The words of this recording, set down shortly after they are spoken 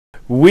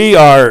We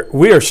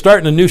are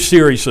starting a new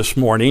series this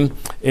morning,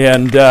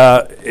 and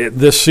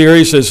this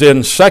series is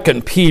in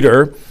 2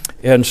 Peter.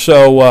 And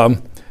so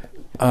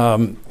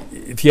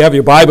if you have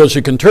your Bibles,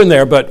 you can turn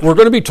there. But we're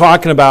going to be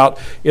talking about,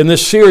 in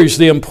this series,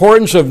 the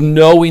importance of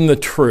knowing the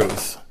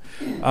truth.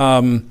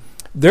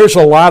 There's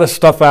a lot of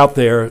stuff out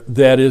there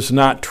that is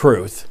not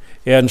truth.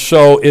 And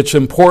so it's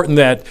important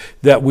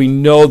that we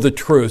know the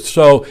truth.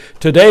 So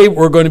today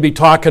we're going to be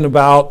talking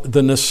about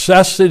the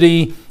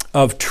necessity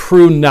of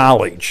true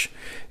knowledge.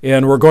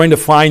 And we're going to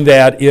find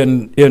that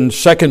in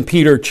 2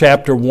 Peter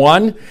chapter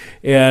 1,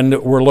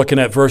 and we're looking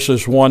at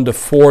verses 1 to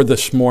 4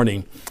 this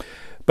morning.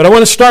 But I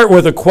want to start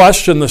with a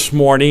question this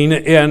morning,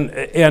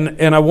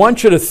 and I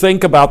want you to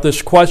think about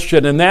this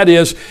question, and that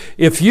is,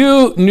 if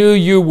you knew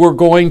you were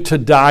going to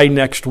die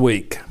next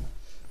week,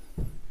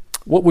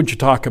 what would you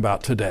talk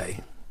about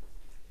today?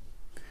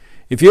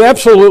 If you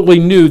absolutely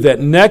knew that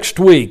next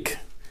week,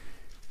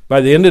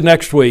 by the end of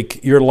next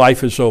week, your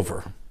life is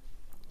over,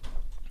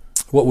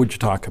 what would you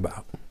talk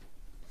about?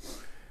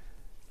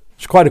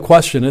 It's quite a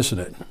question, isn't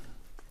it?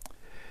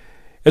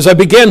 As I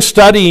began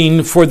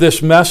studying for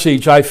this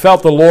message, I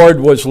felt the Lord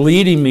was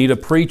leading me to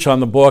preach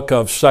on the book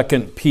of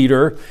 2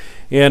 Peter.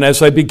 And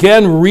as I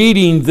began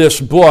reading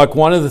this book,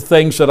 one of the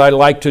things that I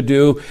like to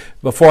do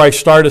before I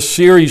start a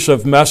series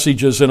of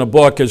messages in a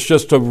book is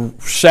just to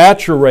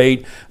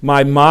saturate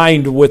my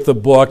mind with the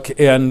book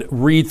and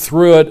read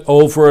through it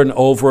over and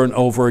over and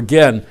over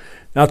again.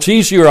 Now, it's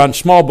easier on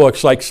small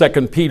books like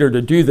 2 Peter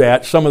to do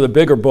that. Some of the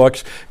bigger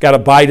books got to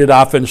bite it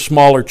off in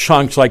smaller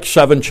chunks, like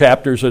 7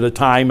 chapters at a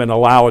time, and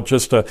allow it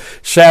just to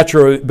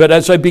saturate. But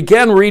as I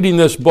began reading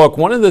this book,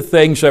 one of the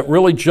things that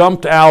really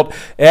jumped out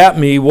at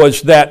me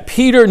was that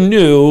Peter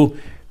knew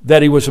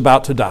that he was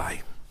about to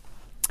die.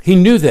 He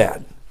knew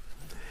that.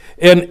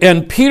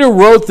 And Peter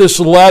wrote this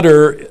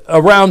letter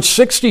around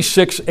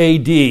 66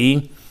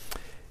 A.D.,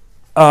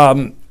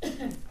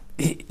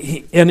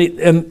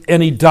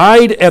 He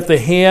died at the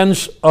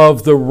hands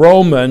of the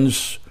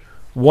Romans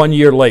 1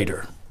 year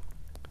later.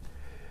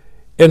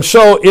 And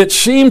so it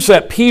seems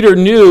that Peter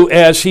knew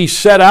as he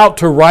set out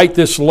to write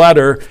this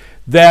letter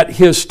that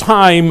his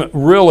time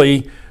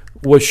really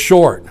was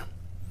short.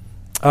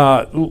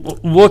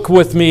 Look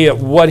with me at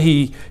what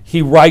he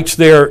writes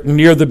there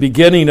near the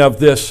beginning of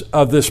this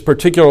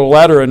particular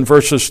letter in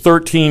verses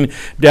 13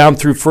 down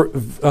through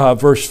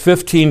verse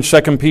 15,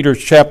 2 Peter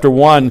chapter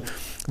 1.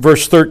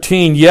 Verse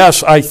 13,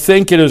 yes, I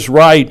think it is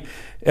right,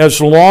 as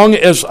long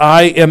as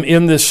I am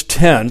in this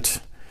tent,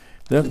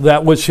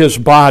 that was his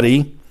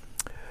body,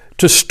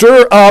 to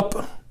stir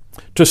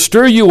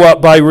you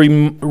up by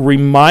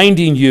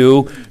reminding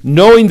you,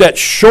 knowing that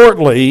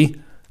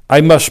shortly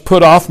I must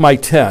put off my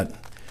tent,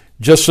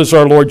 just as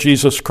our Lord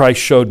Jesus Christ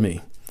showed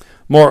me.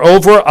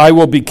 Moreover, I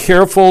will be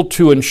careful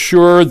to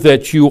ensure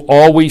that you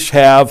always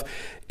have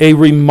a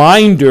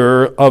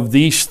reminder of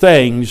these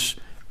things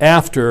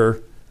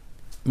after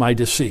my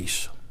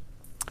decease.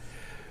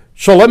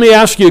 So let me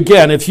ask you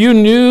again, if you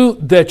knew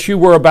that you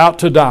were about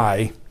to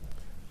die,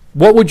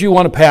 what would you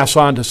want to pass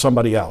on to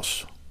somebody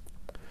else?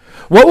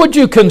 What would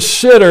you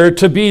consider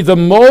to be the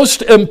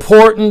most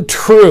important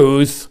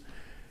truth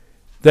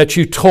that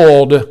you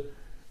told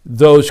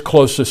those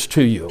closest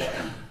to you?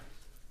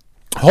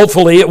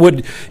 Hopefully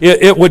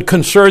it would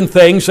concern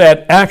things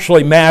that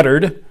actually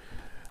mattered.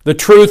 The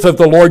truth of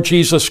the Lord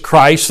Jesus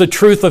Christ, the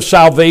truth of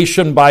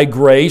salvation by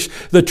grace,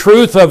 the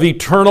truth of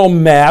eternal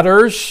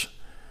matters.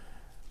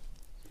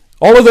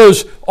 All of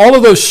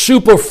those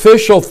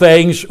superficial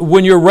things,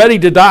 when you're ready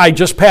to die,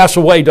 just pass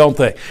away, don't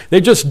they? They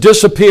just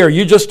disappear.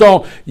 You just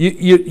don't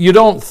you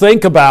don't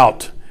think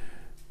about,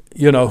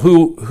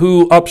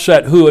 who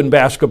upset who in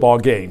basketball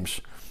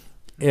games,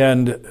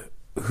 and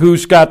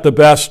who's got the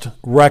best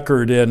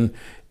record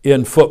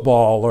in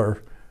football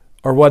or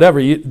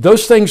whatever.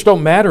 Those things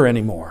don't matter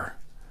anymore.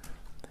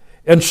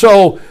 And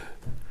so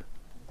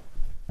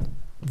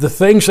the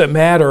things that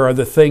matter are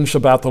the things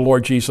about the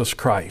Lord Jesus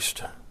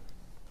Christ.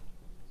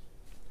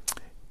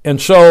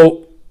 And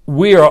so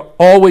we are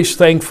always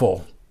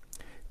thankful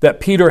that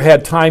Peter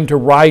had time to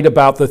write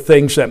about the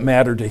things that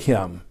matter to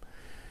him.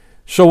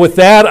 So with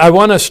that, I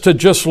want us to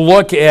just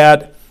look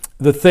at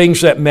the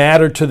things that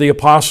matter to the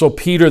Apostle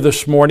Peter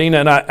this morning.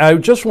 And I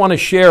just want to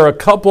share a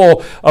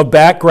couple of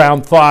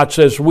background thoughts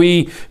as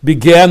we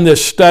begin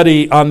this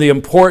study on the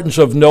importance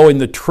of knowing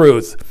the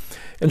truth.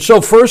 And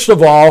so, first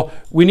of all,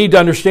 we need to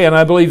understand,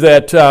 I believe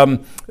that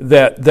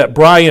that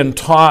Brian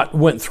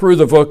went through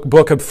the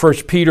book of 1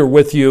 Peter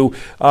with you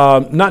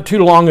not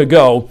too long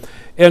ago.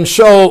 And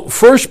so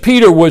 1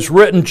 Peter was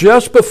written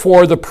just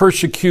before the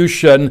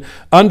persecution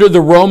under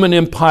the Roman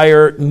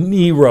Empire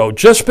Nero,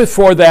 just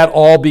before that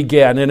all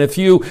began. And if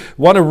you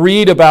want to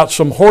read about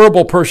some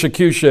horrible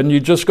persecution, you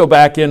just go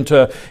back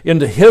into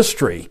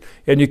history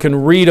and you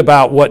can read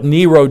about what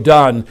Nero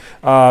done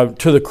to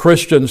the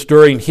Christians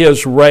during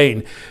his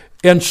reign.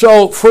 And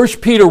so 1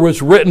 Peter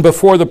was written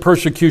before the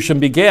persecution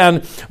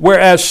began,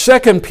 whereas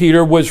 2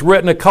 Peter was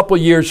written a couple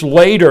years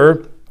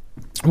later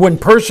when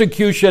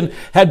persecution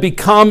had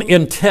become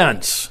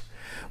intense.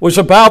 was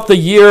about the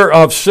year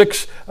of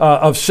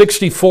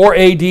 64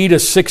 AD to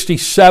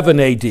 67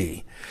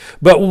 AD.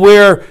 But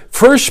where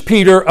 1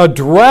 Peter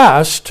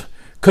addressed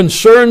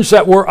concerns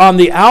that were on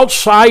the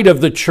outside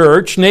of the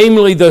church,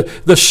 namely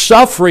the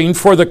suffering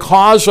for the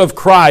cause of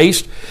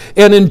Christ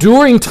and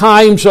enduring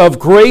times of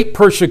great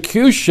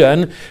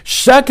persecution,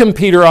 2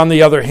 Peter, on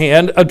the other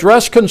hand,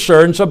 addressed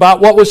concerns about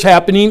what was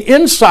happening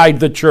inside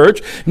the church,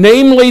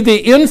 namely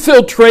the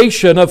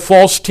infiltration of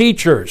false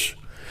teachers.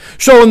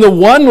 So in the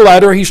one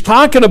letter, he's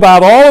talking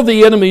about all of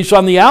the enemies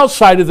on the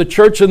outside of the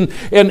church,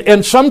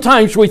 and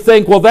sometimes we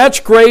think, well, that's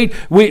great.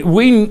 We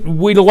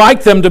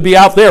like them to be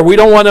out there. We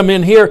don't want them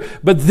in here.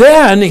 But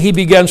then he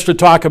begins to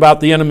talk about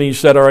the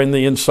enemies that are in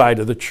the inside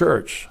of the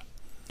church.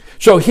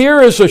 So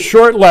here is a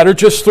short letter,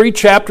 just 3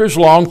 chapters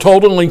long,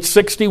 totaling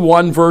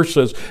 61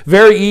 verses.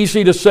 Very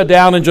easy to sit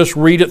down and just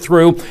read it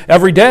through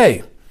every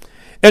day.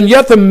 And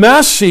yet the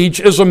message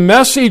is a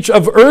message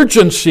of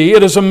urgency.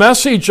 It is a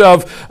message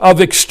of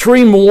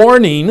extreme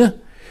warning.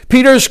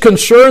 Peter is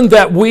concerned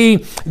that we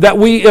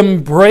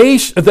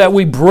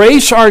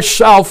brace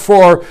ourselves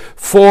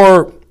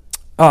for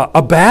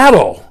a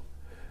battle,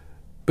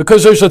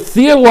 because there's a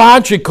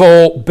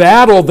theological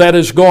battle that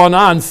is going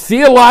on,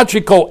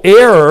 theological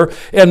error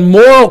and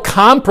moral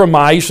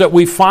compromise that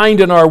we find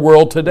in our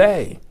world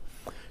today.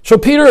 So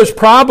Peter is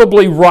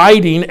probably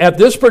writing at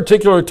this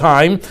particular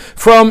time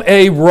from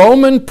a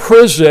Roman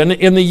prison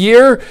in the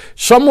year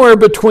somewhere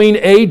between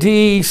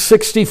AD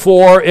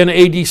 64 and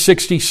AD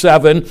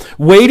 67,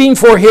 waiting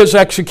for his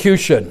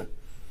execution.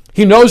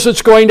 He knows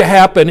it's going to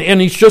happen,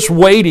 and he's just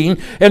waiting.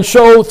 And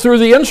so through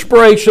the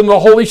inspiration of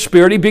the Holy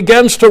Spirit, he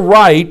begins to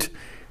write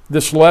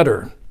this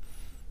letter.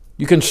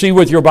 You can see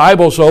with your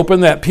Bibles open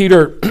that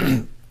Peter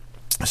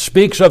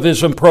speaks of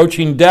his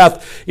approaching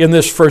death in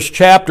this first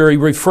chapter. He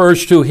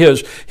refers to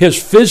his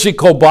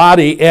physical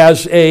body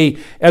as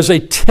a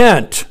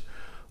tent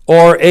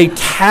or a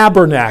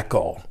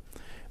tabernacle.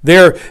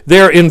 There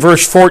in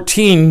verse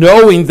 14,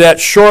 knowing that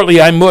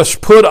shortly I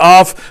must put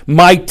off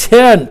my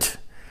tent.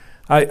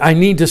 I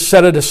need to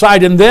set it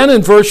aside. And then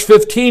in verse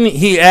 15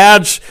 he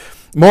adds,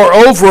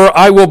 moreover,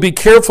 I will be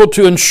careful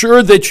to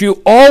ensure that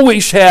you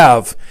always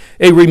have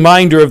a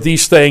reminder of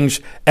these things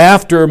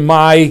after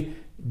my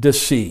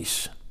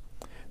decease.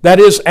 That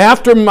is,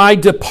 after my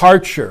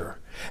departure,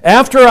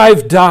 after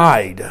I've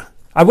died.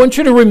 I want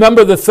you to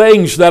remember the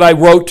things that I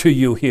wrote to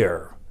you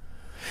here.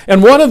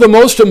 And one of the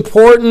most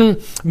important,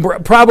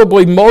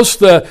 probably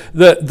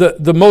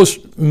the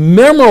most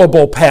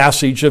memorable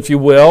passage, if you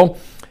will,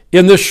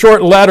 in this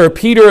short letter,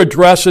 Peter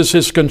addresses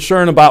his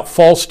concern about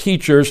false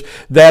teachers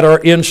that are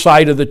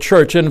inside of the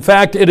church. In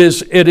fact, it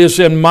is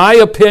in my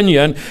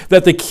opinion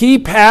that the key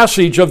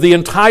passage of the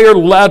entire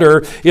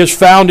letter is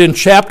found in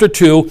chapter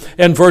 2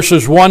 and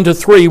verses 1 to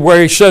 3,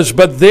 where he says,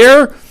 but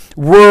there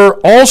were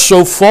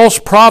also false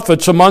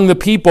prophets among the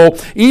people,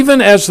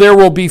 even as there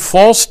will be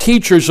false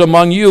teachers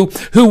among you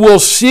who will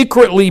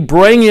secretly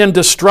bring in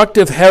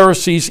destructive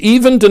heresies,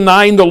 even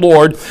denying the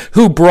Lord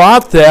who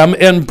brought them,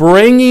 and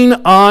bringing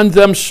on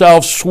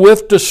themselves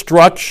swift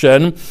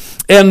destruction.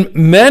 And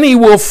many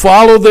will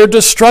follow their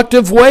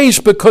destructive ways,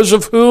 because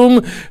of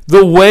whom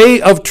the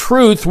way of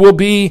truth will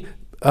be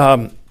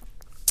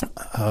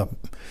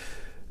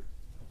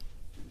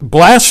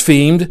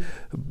blasphemed.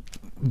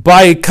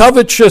 By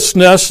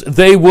covetousness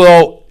they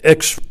will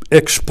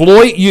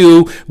exploit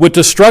you with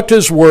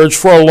destructive words.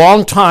 For a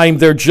long time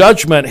their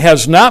judgment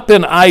has not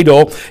been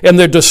idle, and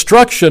their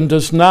destruction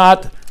does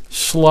not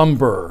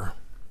slumber.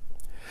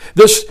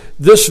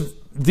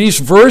 These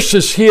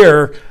verses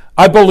here,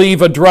 I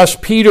believe, address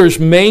Peter's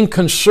main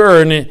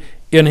concern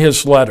in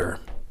his letter.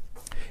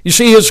 You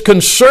see, he's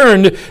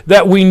concerned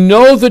that we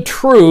know the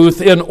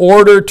truth in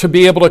order to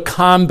be able to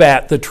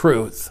combat the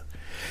truth.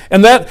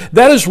 And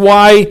that is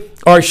why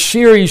our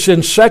series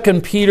in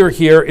 2 Peter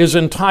here is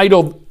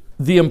entitled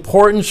The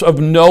Importance of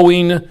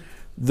Knowing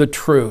the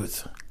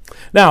Truth.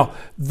 Now,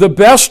 the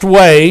best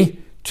way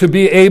to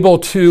be able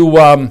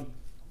to...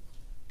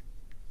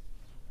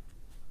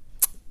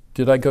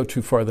 did I go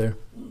too far there?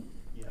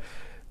 Yeah.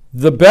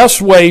 The best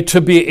way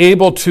to be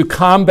able to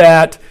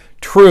combat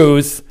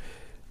truth,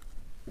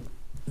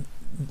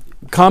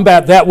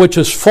 combat that which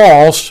is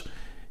false,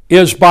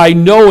 is by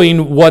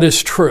knowing what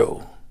is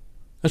true.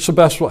 That's the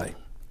best way.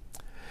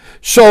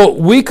 So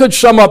we could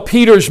sum up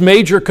Peter's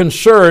major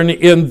concern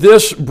in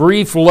this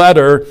brief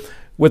letter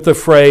with the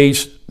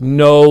phrase,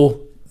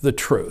 know the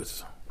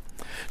truth.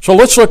 So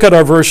let's look at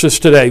our verses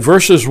today.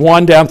 Verses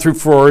 1 down through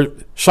 4,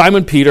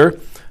 Simon Peter,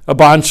 a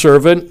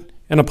bondservant,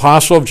 an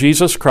apostle of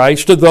Jesus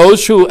Christ, to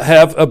those who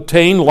have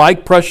obtained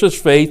like precious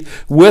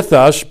faith with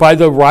us by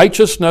the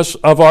righteousness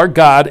of our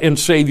God and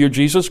Savior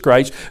Jesus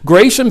Christ,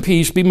 grace and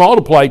peace be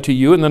multiplied to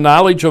you in the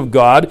knowledge of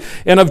God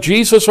and of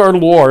Jesus our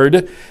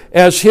Lord,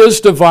 as his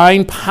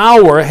divine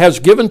power has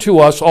given to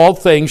us all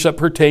things that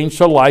pertain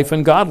to life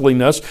and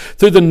godliness,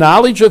 through the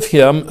knowledge of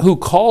him who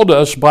called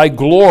us by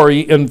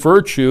glory and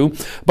virtue,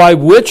 by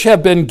which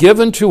have been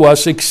given to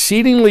us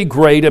exceedingly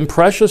great and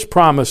precious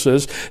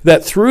promises,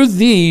 that through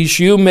these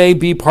you may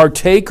be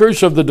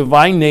partakers of the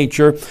divine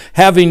nature,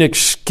 having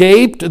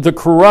escaped the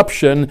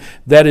corruption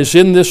that is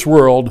in this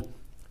world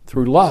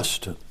through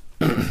lust.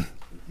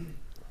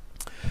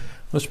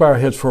 Let's bow our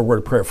heads for a word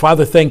of prayer.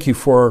 Father, thank you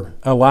for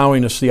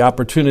allowing us the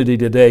opportunity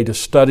today to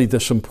study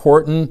this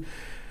important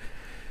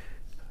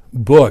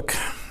book.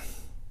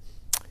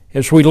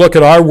 As we look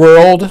at our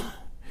world,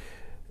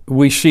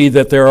 we see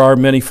that there are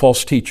many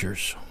false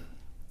teachers.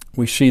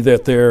 We see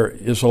that there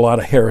is a lot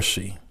of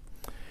heresy.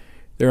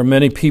 There are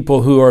many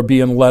people who are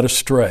being led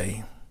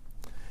astray.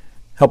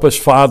 Help us,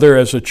 Father,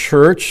 as a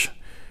church,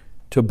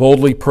 to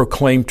boldly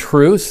proclaim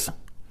truth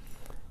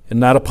and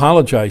not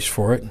apologize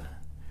for it,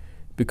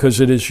 because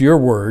it is your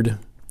word.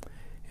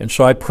 And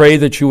so I pray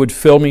that you would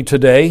fill me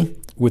today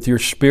with your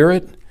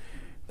Spirit,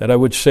 that I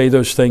would say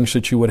those things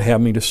that you would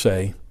have me to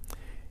say,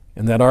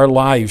 and that our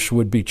lives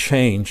would be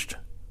changed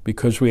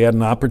because we had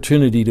an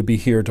opportunity to be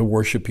here to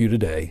worship you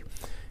today.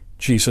 In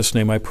Jesus'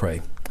 name I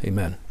pray.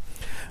 Amen.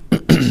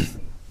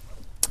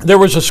 There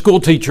was a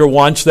school teacher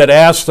once that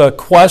asked a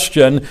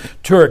question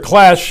to her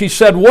class. She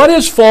said, "What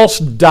is false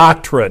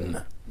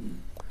doctrine?"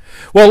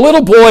 Well, a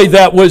little boy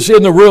that was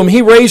in the room,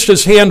 he raised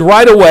his hand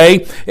right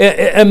away.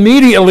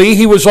 Immediately,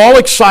 he was all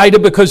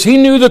excited because he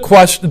knew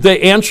the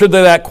answer to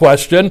that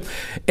question.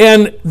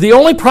 And the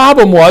only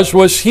problem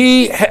was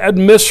he had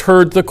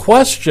misheard the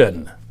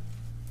question.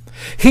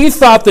 He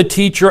thought the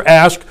teacher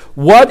asked,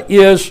 "What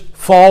is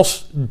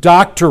false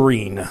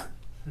doctrine?"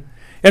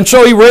 And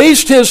so he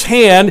raised his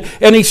hand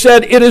and he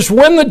said, "It is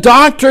when the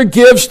doctor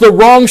gives the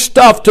wrong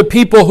stuff to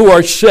people who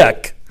are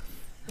sick."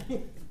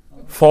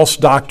 False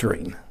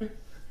doctrine.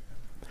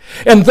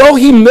 And though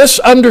he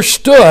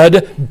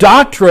misunderstood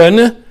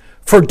doctrine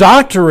for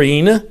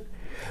doctrine,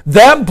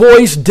 that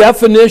boy's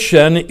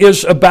definition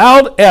is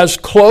about as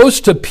close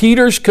to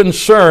Peter's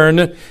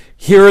concern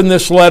here in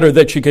this letter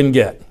that you can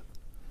get.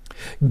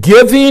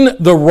 Giving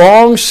the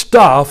wrong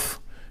stuff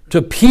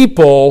to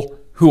people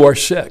who are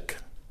sick.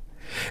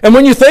 And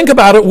when you think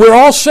about it, we're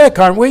all sick,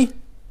 aren't we?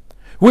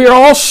 We are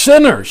all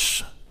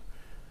sinners.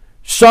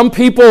 Some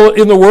people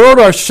in the world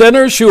are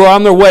sinners who are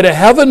on their way to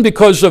heaven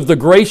because of the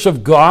grace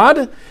of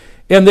God,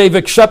 and they've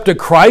accepted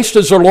Christ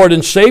as their Lord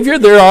and Savior.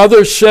 There are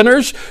other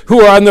sinners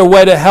who are on their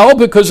way to hell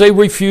because they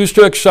refuse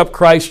to accept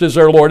Christ as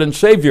their Lord and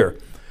Savior.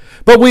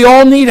 But we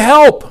all need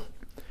help.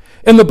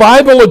 And the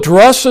Bible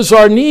addresses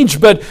our needs,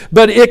 but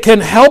it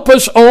can help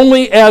us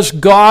only as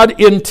God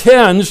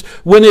intends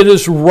when it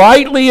is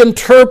rightly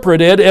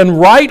interpreted and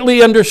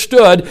rightly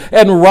understood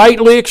and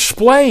rightly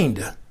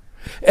explained.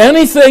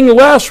 Anything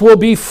less will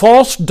be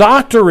false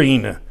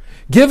doctrine,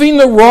 giving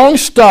the wrong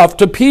stuff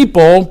to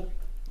people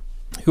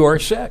who are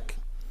sick.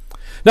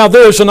 Now,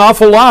 there's an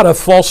awful lot of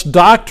false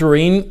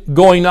doctrine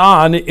going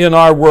on in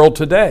our world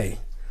today.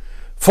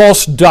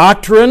 False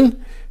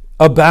doctrine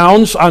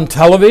abounds on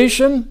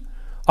television,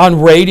 on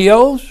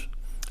radios,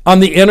 on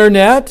the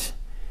internet,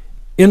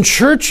 in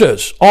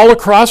churches all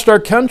across our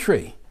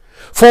country.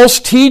 False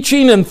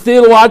teaching and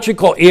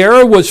theological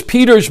error was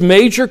Peter's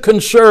major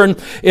concern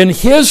in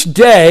his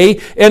day,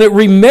 and it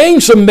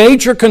remains a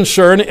major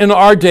concern in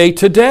our day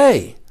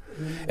today.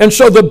 And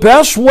so the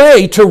best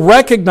way to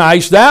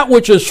recognize that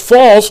which is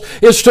false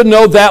is to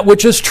know that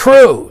which is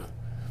true.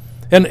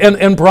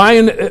 And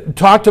Brian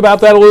talked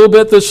about that a little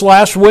bit this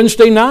last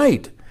Wednesday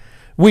night.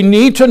 We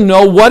need to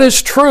know what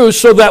is true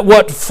so that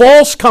what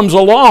false comes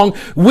along,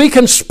 we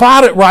can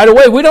spot it right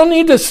away. We don't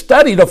need to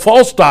study the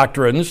false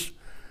doctrines.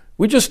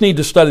 We just need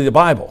to study the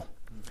Bible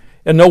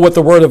and know what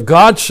the Word of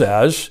God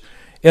says,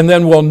 and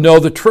then we'll know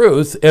the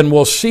truth and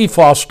we'll see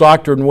false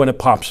doctrine when it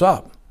pops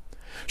up.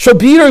 So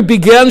Peter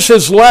begins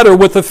his letter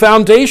with the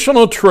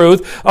foundational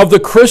truth of the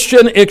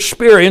Christian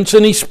experience,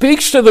 and he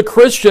speaks to the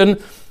Christian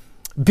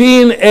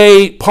being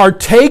a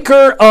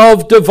partaker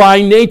of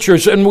divine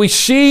natures. And we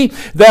see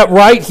that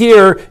right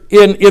here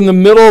in the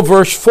middle of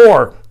verse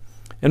 4.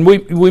 And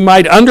we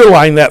might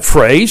underline that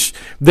phrase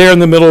there in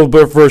the middle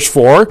of verse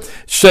 4,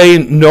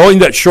 saying, knowing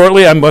that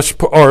shortly I must,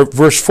 or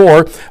verse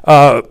 4,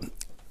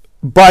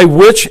 by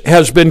which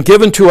has been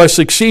given to us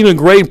exceeding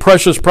great and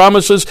precious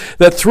promises,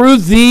 that through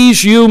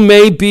these you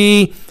may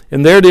be,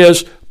 and there it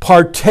is,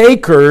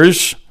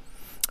 partakers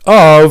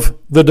of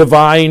the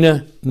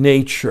divine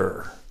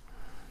nature.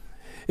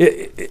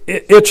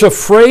 It's a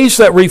phrase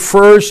that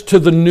refers to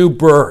the new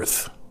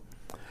birth.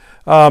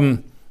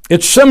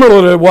 It's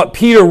similar to what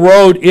Peter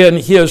wrote in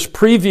his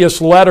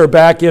previous letter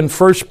back in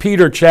 1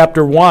 Peter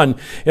chapter 1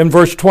 in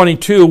verse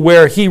 22,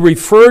 where he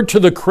referred to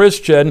the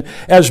Christian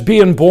as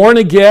being born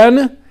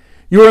again.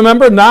 You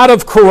remember, not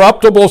of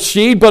corruptible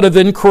seed, but of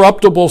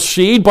incorruptible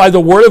seed, by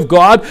the word of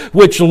God,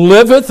 which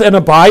liveth and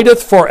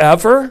abideth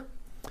forever.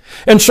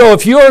 And so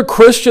if you are a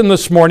Christian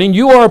this morning,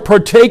 you are a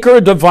partaker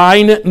of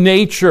divine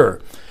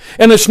nature.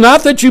 And it's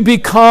not that you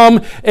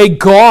become a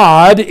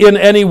God in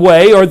any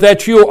way, or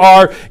that you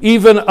are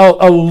even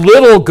a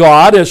little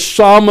God, as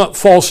some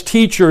false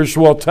teachers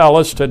will tell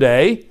us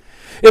today.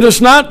 It is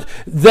not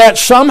that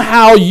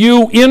somehow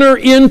you enter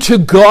into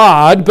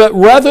God, but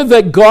rather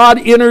that God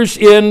enters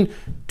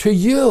into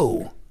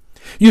you.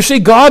 You see,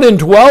 God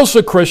indwells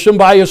the Christian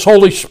by His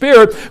Holy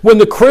Spirit when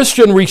the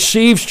Christian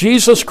receives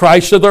Jesus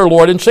Christ as their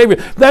Lord and Savior.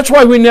 That's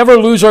why we never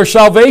lose our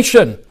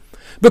salvation.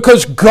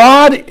 Because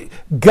God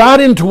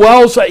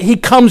indwells, He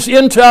comes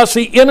into us,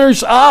 He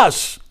enters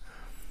us.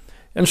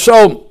 And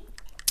so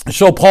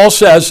Paul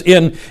says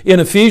in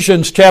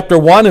Ephesians chapter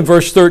 1 and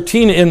verse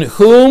 13, in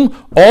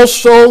whom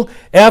also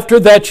after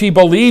that ye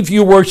believe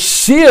you were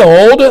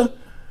sealed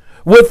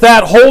with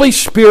that Holy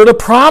Spirit of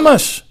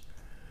promise.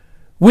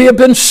 We have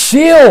been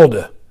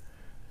sealed.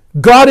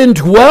 God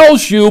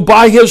indwells you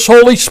by His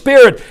Holy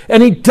Spirit,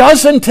 and He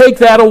doesn't take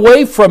that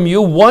away from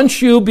you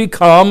once you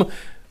become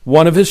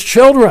one of His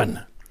children.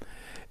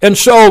 And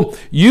so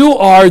you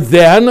are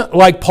then,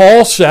 like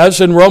Paul says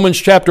in Romans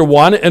chapter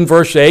 1 and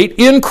verse 8,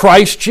 in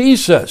Christ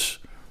Jesus.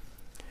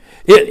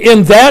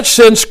 In that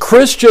sense,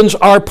 Christians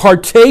are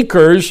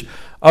partakers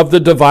of the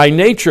divine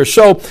nature.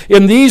 So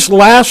in these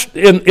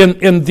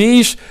in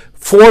these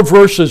 4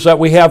 verses that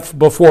we have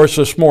before us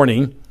this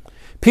morning,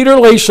 Peter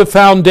lays the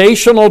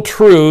foundational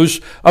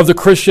truths of the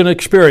Christian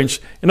experience.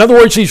 In other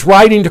words, he's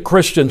writing to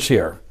Christians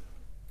here.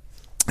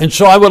 And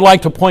so I would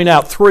like to point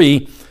out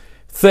 3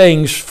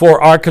 things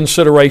for our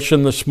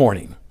consideration this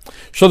morning.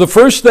 So the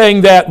first thing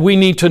that we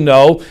need to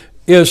know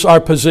is our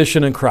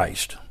position in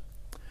Christ.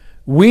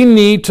 We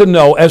need to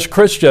know as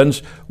Christians,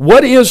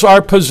 what is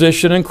our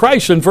position in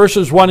Christ? And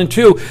verses 1 and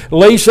 2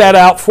 lays that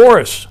out for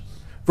us.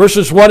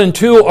 Verses 1 and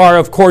 2 are,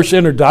 of course,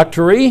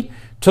 introductory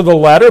to the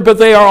letter, but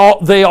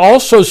they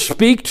also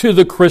speak to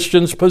the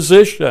Christian's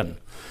position.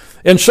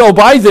 And so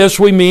by this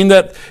we mean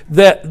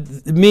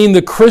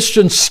the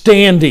Christian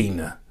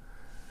standing.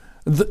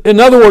 In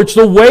other words,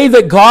 the way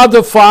that God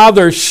the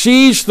Father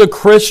sees the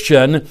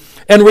Christian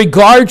and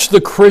regards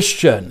the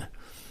Christian.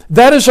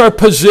 That is our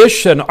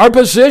position. Our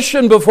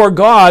position before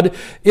God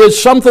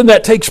is something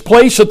that takes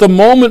place at the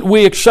moment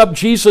we accept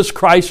Jesus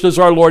Christ as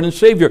our Lord and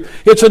Savior.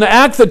 It's an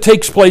act that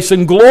takes place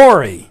in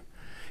glory.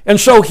 And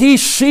so He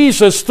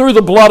sees us through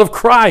the blood of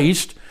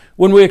Christ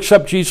when we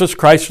accept Jesus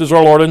Christ as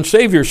our Lord and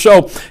Savior.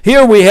 So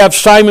here we have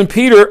Simon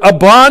Peter, a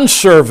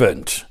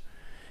bondservant.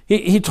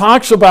 He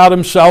talks about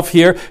himself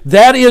here.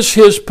 That is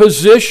his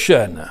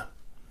position.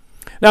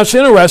 Now it's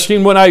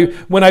interesting when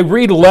I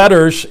read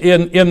letters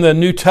in the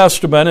New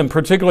Testament, and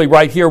particularly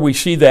right here we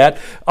see that,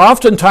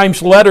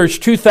 oftentimes letters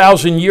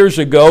 2,000 years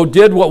ago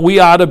did what we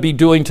ought to be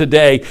doing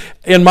today,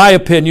 in my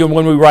opinion,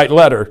 when we write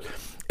letters.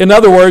 In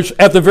other words,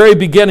 at the very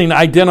beginning,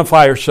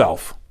 identify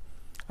ourselves.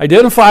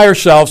 Identify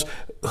ourselves,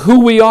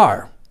 who we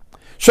are.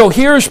 So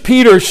here's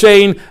Peter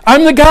saying,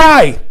 I'm the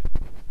guy.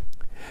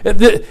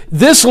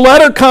 This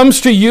letter comes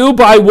to you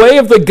by way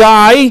of the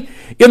guy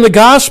in the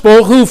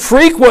gospel who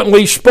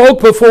frequently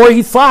spoke before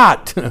he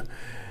thought,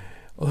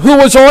 who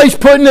was always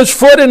putting his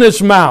foot in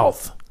his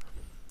mouth.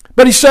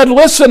 But he said,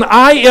 listen,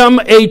 I am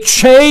a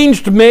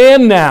changed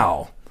man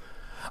now.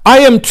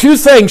 I am 2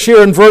 things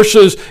here in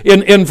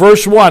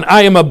verse 1.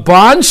 I am a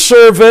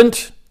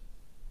bondservant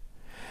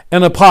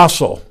and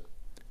apostle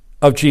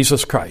of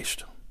Jesus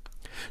Christ.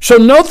 So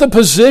note the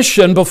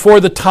position before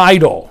the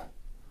title.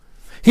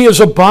 He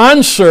is a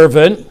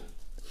bondservant.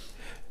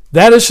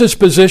 That is his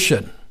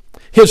position.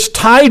 His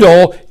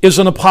title is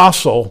an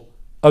apostle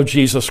of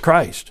Jesus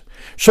Christ.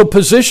 So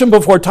position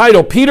before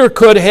title. Peter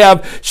could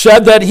have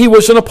said that he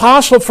was an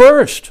apostle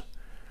first.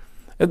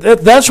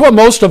 That's what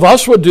most of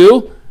us would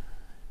do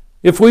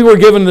if we were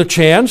given the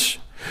chance.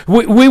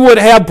 We would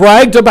have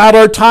bragged about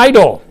our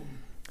title.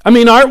 I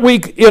mean, aren't we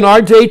in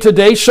our day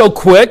today so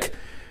quick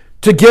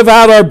to give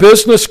out our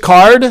business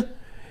card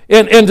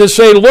and to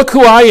say, look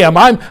who I am.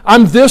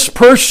 I'm this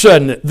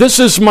person. This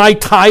is my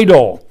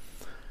title.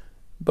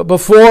 But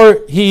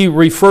before he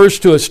refers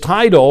to his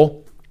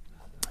title,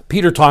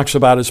 Peter talks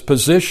about his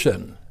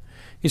position.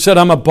 He said,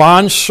 I'm a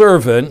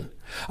bondservant.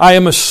 I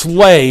am a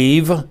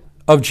slave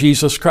of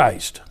Jesus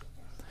Christ.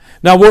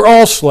 Now, we're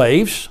all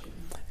slaves.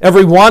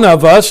 Every one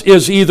of us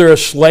is either a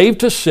slave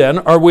to sin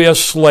or we're a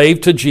slave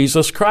to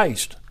Jesus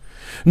Christ.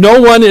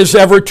 No one is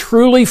ever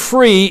truly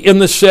free in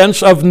the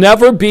sense of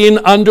never being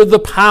under the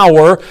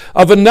power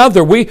of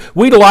another. We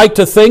like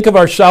to think of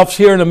ourselves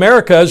here in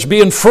America as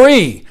being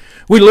free.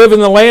 We live in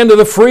the land of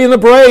the free and the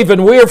brave,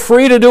 and we are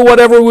free to do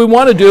whatever we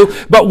want to do,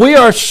 but we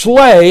are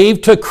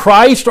slave to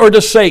Christ or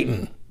to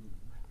Satan.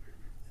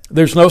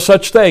 There's no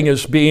such thing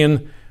as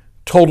being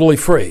totally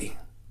free.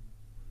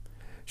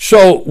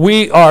 So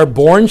we are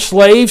born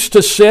slaves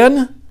to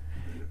sin,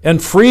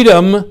 and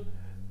freedom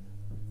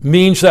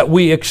means that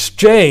we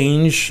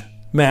exchange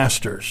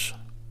masters.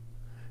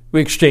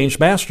 We exchange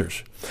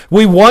masters.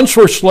 We once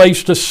were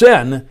slaves to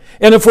sin,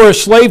 and if we're a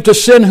slave to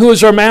sin, who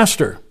is our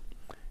master?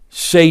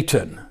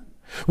 Satan.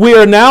 We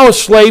are now a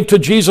slave to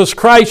Jesus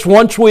Christ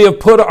once we have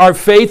put our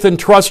faith and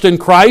trust in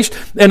Christ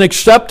and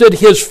accepted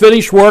His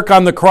finished work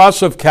on the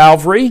cross of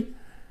Calvary.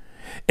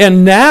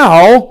 And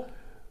now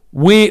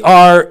we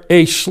are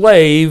a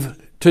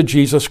slave to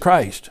Jesus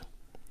Christ.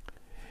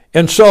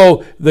 And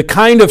so the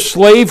kind of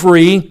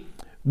slavery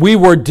we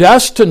were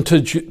destined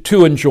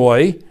to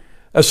enjoy,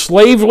 a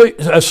slavery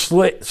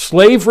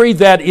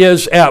that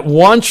is at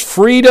once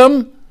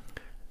freedom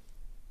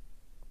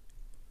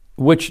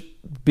which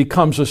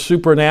becomes a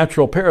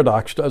supernatural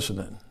paradox, doesn't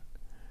it?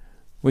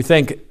 We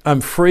think,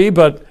 I'm free,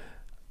 but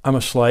I'm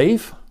a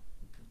slave.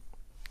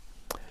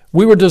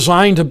 We were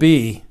designed to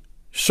be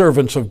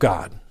servants of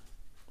God.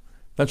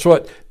 That's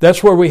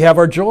where we have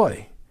our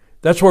joy.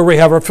 That's where we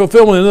have our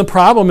fulfillment. And the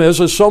problem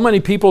is so many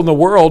people in the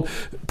world,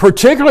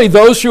 particularly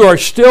those who are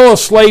still a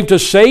slave to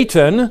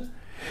Satan,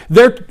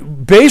 they're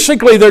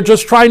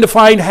just trying to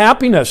find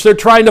happiness. They're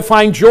trying to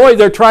find joy.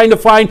 They're trying to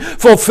find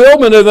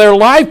fulfillment of their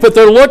life, but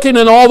they're looking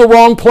in all the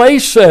wrong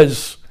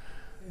places.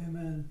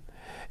 Amen.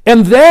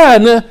 And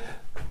then,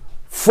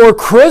 for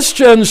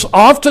Christians,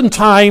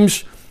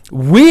 oftentimes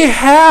we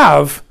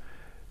have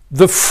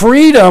the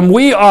freedom.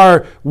 We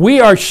are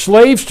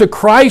slaves to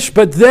Christ,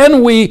 but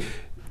then we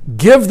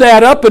give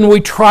that up and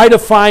we try to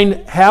find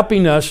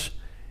happiness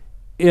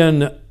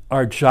in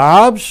our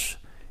jobs,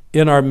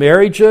 in our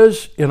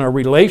marriages, in our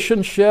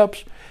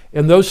relationships,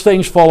 and those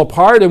things fall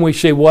apart and we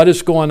say, what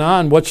is going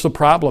on? What's the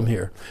problem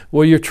here?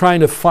 Well, you're trying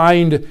to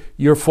find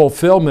your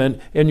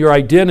fulfillment and your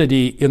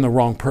identity in the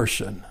wrong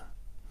person.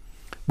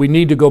 We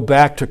need to go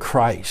back to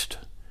Christ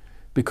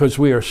because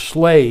we are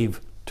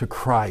slave to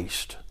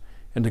Christ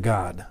and to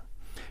God.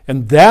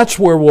 And that's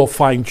where we'll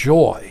find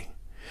joy.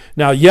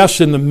 Now, yes,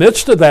 in the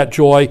midst of that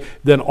joy,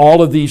 then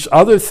all of these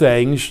other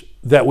things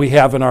that we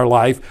have in our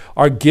life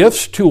are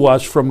gifts to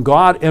us from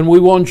God, and we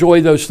will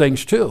enjoy those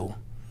things too.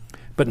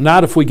 But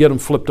not if we get them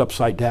flipped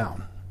upside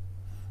down.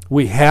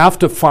 We have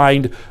to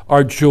find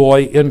our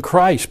joy in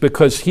Christ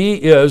because He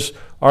is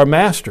our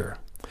master.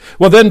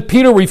 Well, then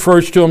Peter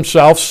refers to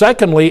himself,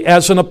 secondly,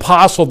 as an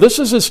apostle. This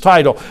is his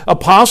title,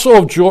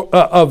 Apostle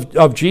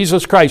of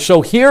Jesus Christ.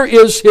 So here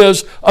is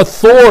his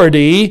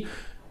authority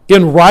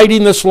in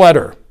writing this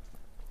letter.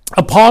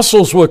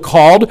 Apostles were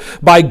called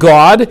by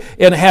God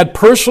and had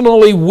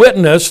personally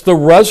witnessed the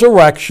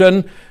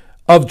resurrection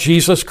of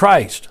Jesus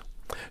Christ.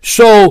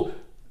 So,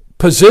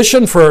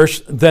 position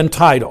first, then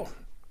title.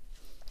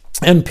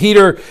 And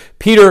Peter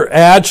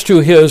adds to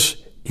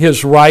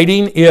his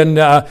writing in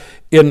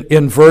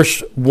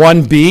verse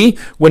 1b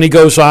when he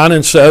goes on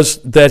and says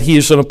that he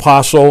is an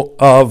apostle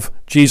of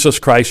Jesus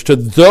Christ to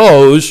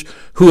those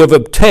who have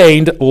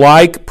obtained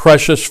like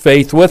precious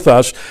faith with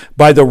us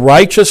by the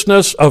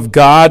righteousness of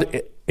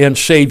God and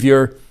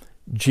Savior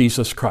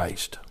Jesus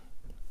Christ.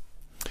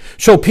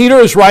 So Peter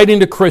is writing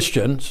to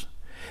Christians,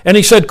 and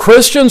he said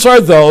Christians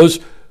are those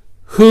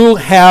who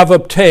have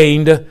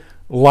obtained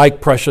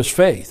like precious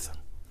faith.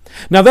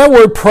 Now that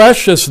word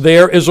precious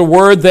there is a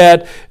word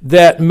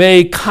that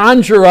may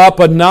conjure up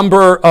a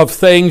number of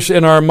things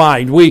in our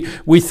mind.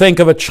 We think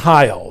of a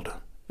child.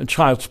 A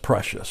child's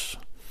precious.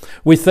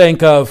 We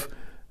think of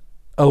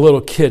a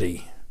little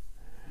kitty.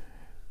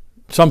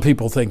 Some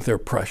people think they're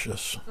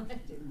precious.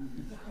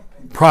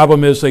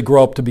 Problem is they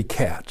grow up to be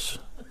cats.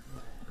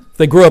 If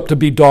they grew up to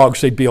be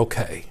dogs, they'd be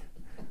okay.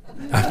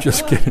 I'm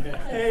just kidding.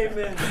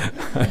 Amen.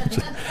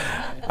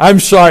 I'm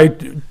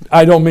sorry.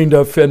 I don't mean to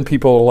offend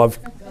people who love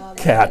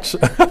cats.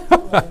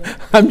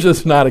 I'm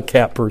just not a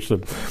cat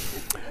person.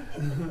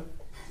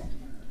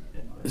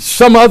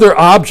 Some other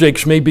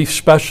objects may be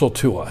special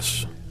to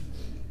us.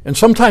 And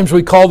sometimes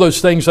we call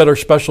those things that are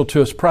special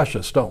to us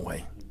precious, don't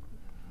we?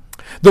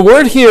 The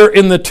word here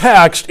in the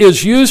text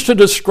is used to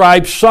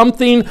describe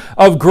something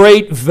of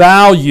great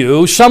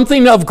value,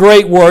 something of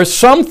great worth,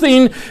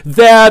 something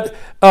that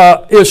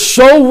is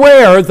so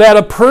rare that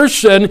a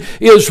person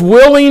is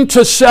willing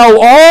to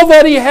sell all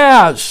that he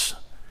has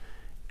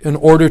in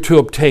order to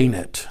obtain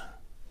it.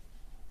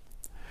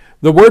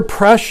 The word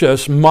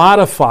precious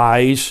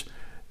modifies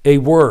a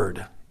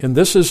word, and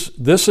this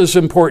is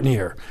important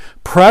here.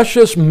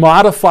 Precious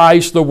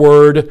modifies the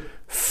word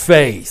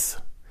faith.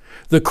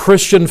 The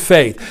Christian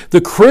faith.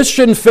 The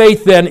Christian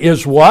faith then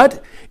is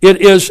what?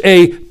 It is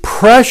a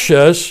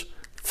precious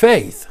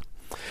faith.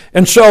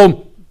 And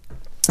so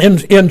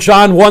in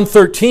John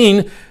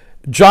 1:13,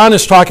 John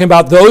is talking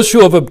about those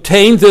who have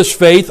obtained this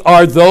faith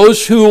are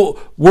those who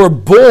were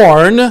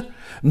born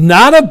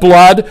not of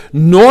blood,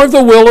 nor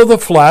the will of the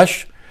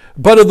flesh,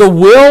 but of the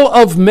will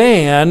of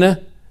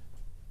man,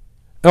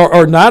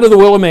 or not of the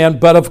will of man,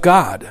 but of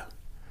God.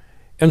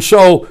 And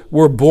so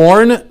we're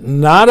born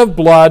not of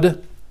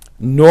blood,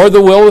 nor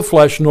the will of the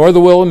flesh, nor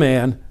the will of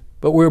man,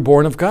 but we're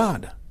born of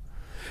God.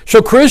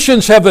 So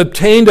Christians have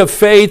obtained a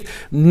faith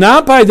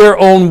not by their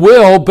own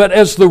will, but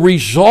as the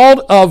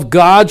result of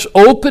God's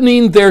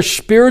opening their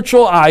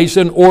spiritual eyes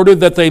in order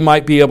that they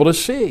might be able to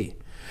see.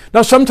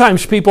 Now,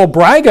 sometimes people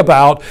brag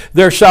about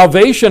their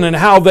salvation and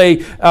how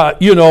they,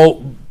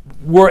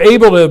 were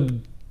able to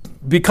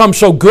become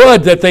so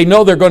good that they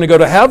know they're going to go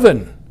to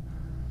heaven.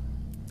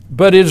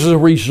 But it is a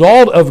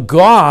result of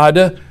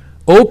God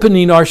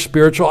opening our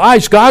spiritual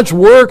eyes. God's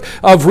work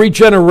of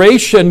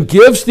regeneration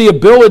gives the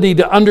ability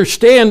to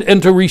understand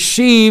and to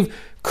receive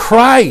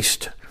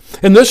Christ.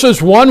 And this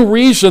is one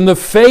reason the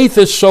faith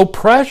is so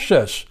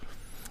precious.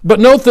 But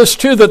note this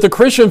too, that the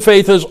Christian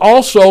faith is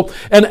also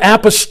an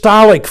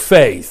apostolic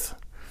faith.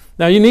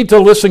 Now you need to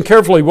listen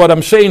carefully what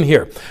I'm saying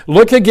here.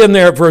 Look again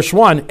there at verse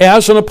 1.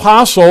 As an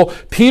apostle,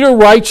 Peter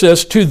writes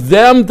this to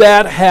them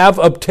that have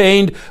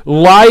obtained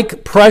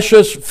like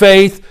precious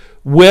faith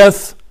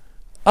with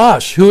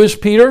us. Who is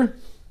Peter?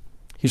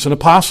 He's an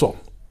apostle.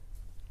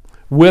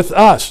 With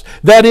us.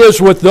 That is,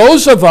 with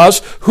those of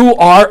us who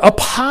are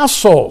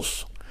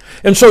apostles.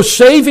 And so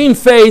saving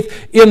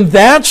faith in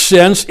that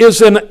sense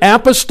is an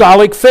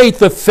apostolic faith,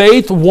 the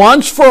faith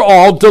once for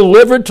all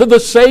delivered to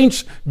the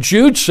saints,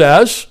 Jude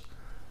says.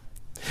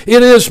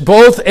 It is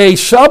both a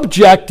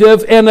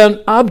subjective and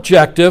an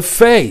objective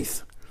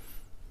faith.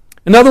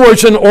 In other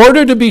words, in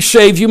order to be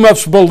saved, you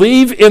must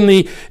believe in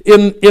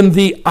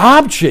the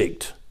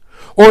object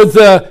or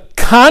the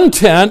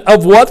content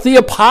of what the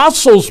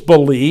apostles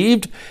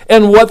believed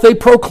and what they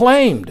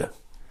proclaimed.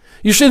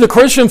 You see, the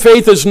Christian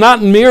faith is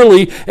not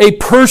merely a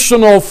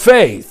personal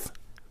faith.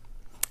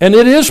 And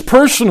it is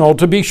personal,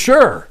 to be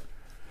sure.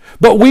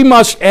 But we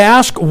must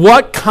ask,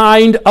 what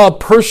kind of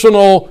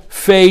personal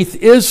faith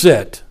is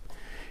it?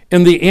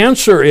 And the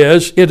answer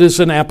is, it is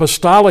an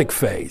apostolic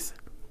faith.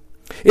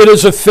 It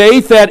is a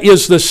faith that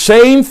is the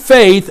same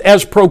faith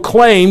as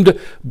proclaimed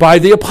by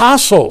the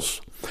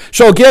apostles.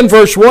 So again,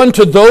 verse 1,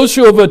 to those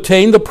who have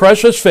attained the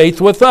precious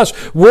faith with us.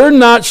 We're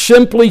not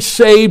simply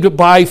saved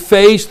by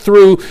faith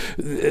through,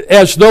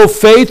 as though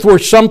faith were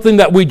something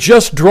that we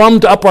just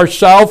drummed up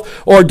ourselves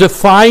or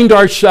defined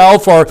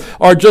ourselves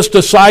or just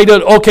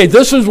decided, okay,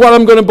 this is what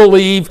I'm going to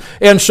believe,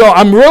 and so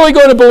I'm really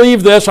going to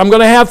believe this, I'm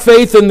going to have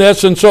faith in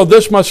this, and so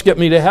this must get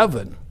me to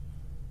heaven.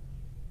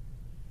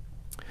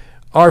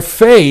 Our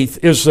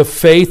faith is the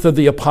faith of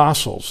the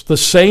apostles, the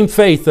same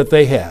faith that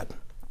they had.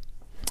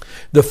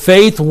 The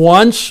faith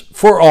once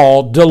for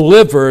all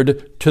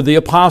delivered to the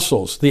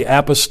apostles, the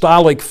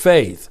apostolic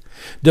faith,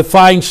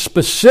 defined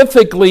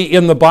specifically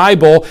in the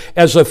Bible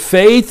as a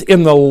faith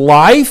in the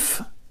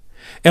life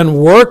and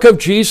work of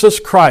Jesus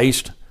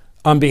Christ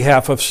on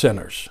behalf of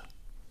sinners.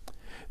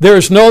 There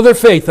is no other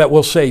faith that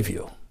will save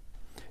you.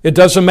 It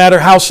doesn't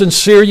matter how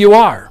sincere you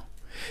are.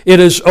 It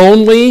is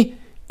only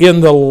in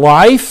the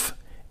life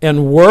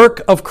and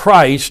work of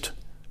Christ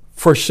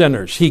for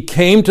sinners. He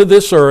came to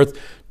this earth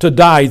to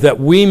die that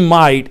we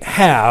might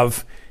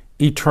have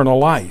eternal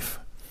life.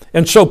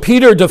 And so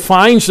Peter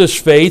defines this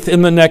faith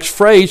in the next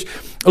phrase.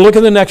 Look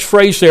at the next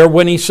phrase there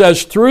when he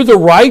says, through the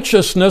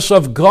righteousness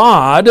of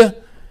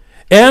God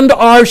and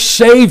our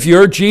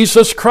Savior,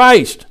 Jesus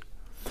Christ.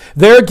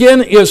 There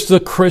again is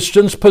the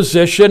Christian's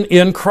position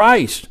in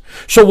Christ.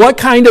 So what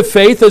kind of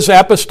faith is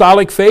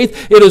apostolic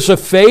faith? It is a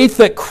faith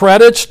that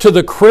credits to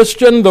the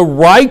Christian the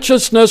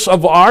righteousness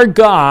of our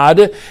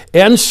God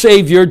and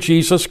Savior,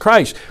 Jesus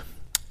Christ.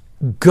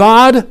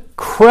 God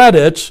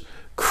credits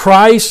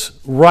Christ's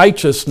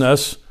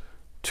righteousness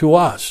to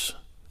us.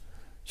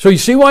 So you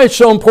see why it's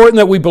so important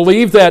that we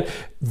believe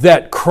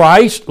that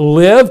Christ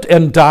lived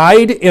and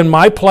died in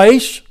my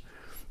place?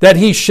 That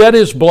He shed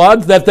His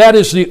blood? That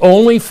is the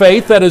only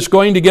faith that is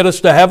going to get us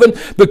to heaven?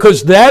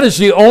 Because that is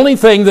the only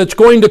thing that's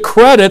going to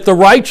credit the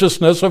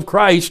righteousness of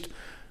Christ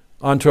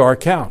onto our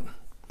account.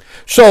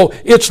 So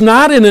it's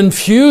not an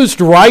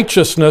infused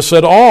righteousness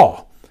at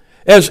all.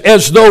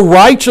 As though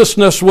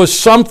righteousness was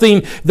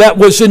something that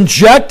was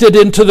injected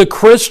into the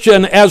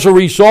Christian as a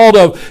result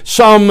of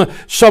some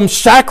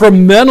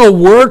sacramental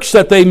works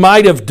that they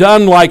might have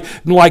done,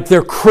 like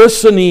their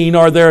christening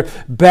or their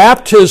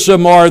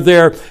baptism or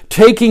their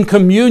taking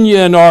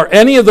communion or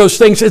any of those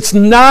things. It's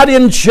not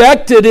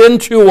injected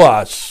into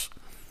us,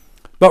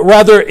 but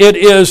rather it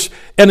is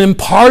an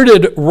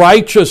imparted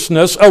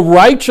righteousness, a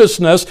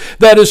righteousness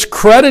that is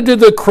credited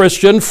to the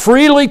Christian,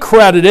 freely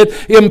credited,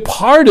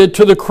 imparted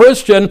to the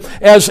Christian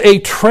as a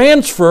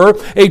transfer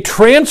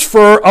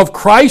of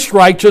Christ's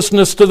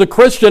righteousness to the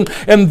Christian,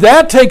 and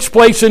that takes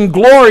place in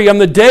glory. On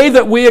the day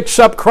that we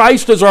accept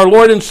Christ as our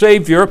Lord and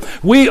Savior,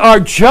 we are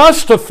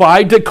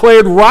justified,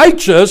 declared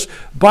righteous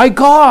by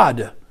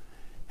God.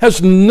 Has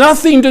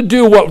nothing to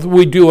do with what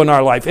we do in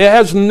our life. It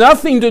has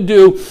nothing to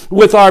do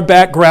with our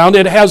background.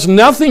 It has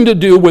nothing to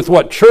do with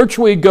what church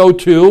we go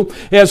to.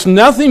 It has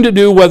nothing to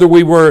do whether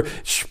we were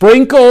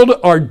sprinkled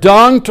or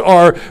dunked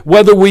or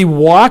whether we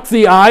walked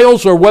the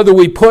aisles or whether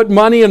we put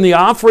money in the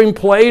offering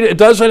plate. It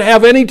doesn't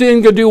have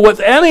anything to do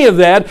with any of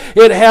that.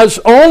 It has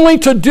only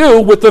to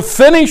do with the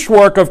finished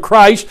work of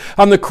Christ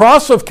on the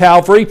cross of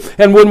Calvary.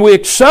 And when we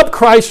accept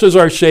Christ as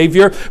our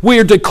Savior, we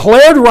are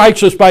declared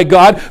righteous by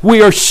God.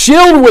 We are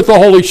sealed with the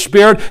Holy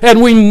Spirit,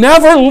 and we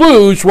never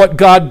lose what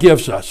God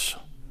gives us.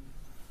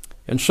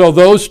 And so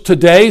those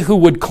today who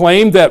would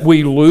claim that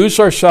we lose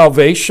our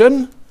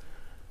salvation,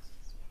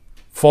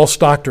 false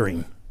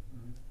doctrine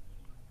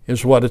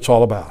is what it's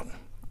all about.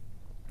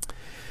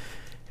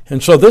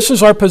 And so this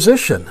is our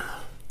position.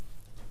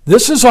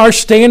 This is our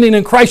standing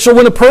in Christ. So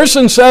when a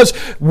person says,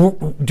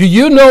 do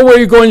you know where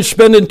you're going to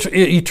spend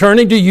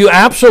eternity? Do you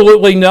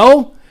absolutely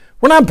know?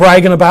 We're not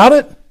bragging about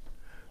it.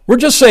 We're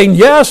just saying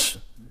yes,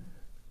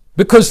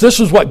 because this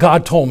is what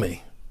God told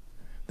me.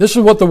 This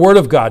is what the Word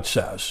of God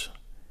says.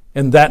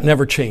 And that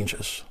never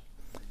changes.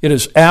 It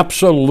is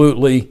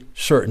absolutely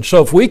certain.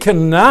 So if we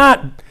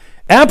cannot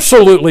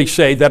absolutely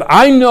say that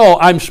I know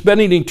I'm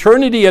spending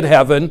eternity at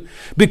heaven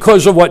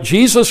because of what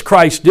Jesus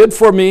Christ did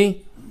for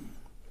me,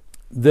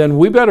 then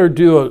we better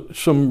do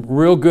some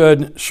real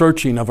good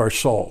searching of our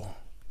soul.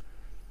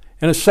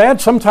 And it's sad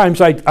sometimes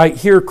I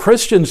hear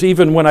Christians,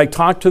 even when I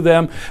talk to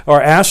them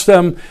or ask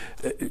them,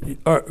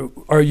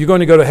 are you going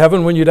to go to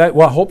heaven when you die?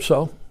 Well, I hope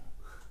so.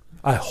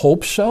 I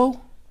hope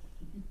so.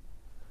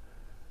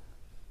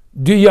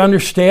 Do you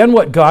understand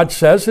what God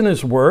says in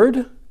His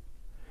Word?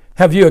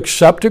 Have you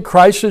accepted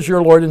Christ as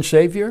your Lord and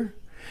Savior?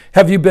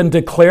 Have you been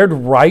declared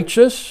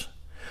righteous?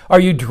 Are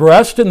you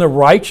dressed in the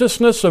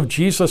righteousness of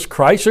Jesus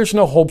Christ? There's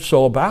no hope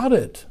so about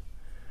it.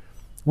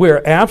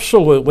 We're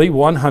absolutely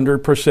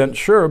 100%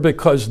 sure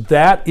because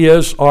that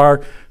is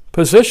our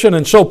position.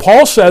 And so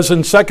Paul says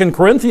in 2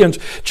 Corinthians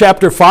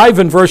chapter 5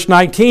 and verse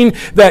 19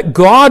 that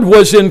God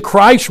was in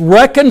Christ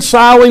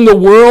reconciling the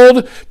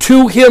world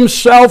to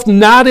Himself,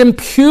 not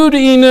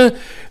imputing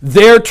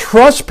their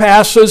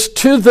trespasses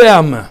to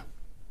them.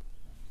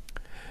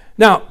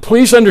 Now,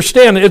 please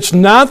understand, it's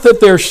not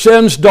that their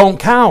sins don't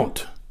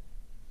count.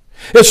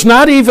 It's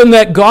not even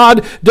that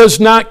God does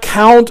not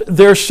count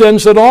their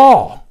sins at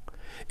all.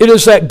 It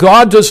is that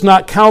God does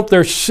not count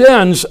their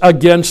sins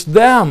against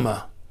them.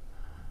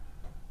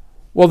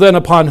 Well, then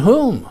upon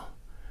whom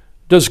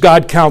does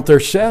God count their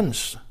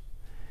sins?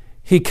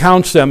 He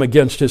counts them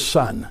against His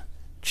Son,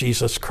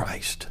 Jesus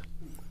Christ.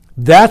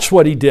 That's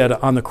what He did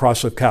on the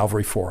cross of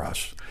Calvary for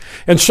us.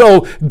 And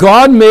so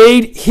God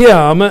made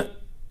Him,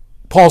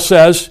 Paul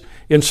says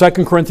in 2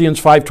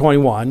 Corinthians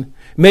 5:21,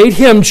 made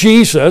Him,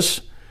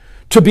 Jesus,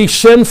 to be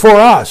sin for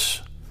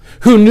us,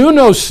 who knew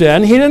no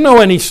sin, He didn't know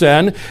any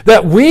sin,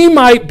 that we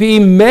might be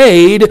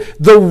made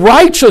the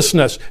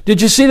righteousness.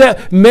 Did you see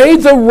that?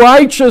 Made the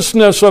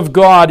righteousness of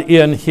God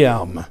in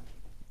Him.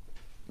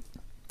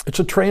 It's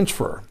a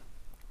transfer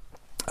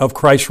of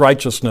Christ's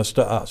righteousness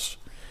to us.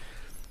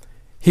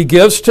 He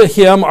gives to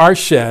Him our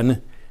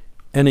sin,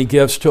 and He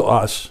gives to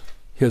us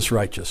His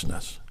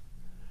righteousness.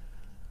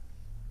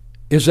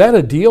 Is that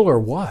a deal or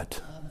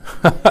what?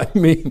 I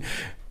mean,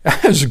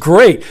 that's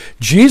great.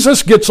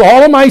 Jesus gets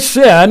all of my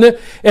sin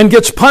and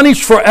gets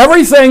punished for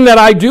everything that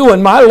I do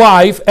in my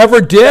life,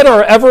 ever did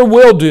or ever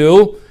will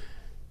do,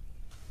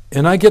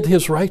 and I get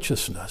His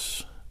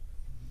righteousness.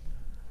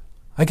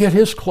 I get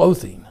His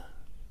clothing.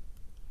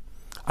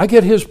 I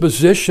get His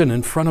position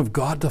in front of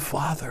God the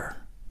Father.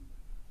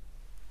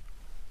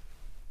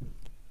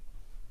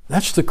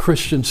 That's the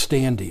Christian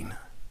standing.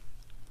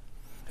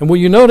 And will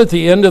you note at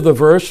the end of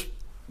verse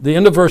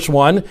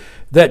 1,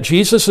 that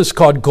Jesus is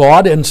called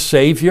God and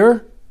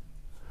Savior?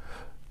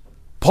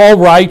 Paul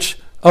writes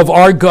of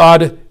our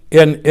God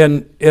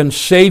and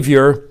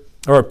Savior,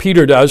 or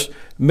Peter does,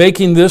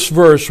 making this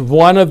verse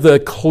one of the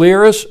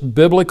clearest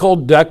biblical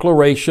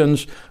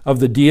declarations of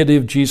the deity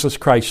of Jesus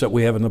Christ that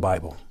we have in the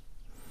Bible.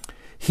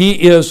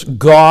 He is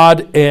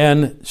God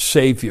and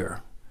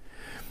Savior.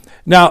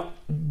 Now,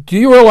 do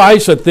you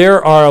realize that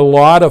there are a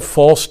lot of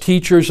false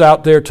teachers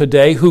out there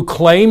today who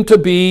claim to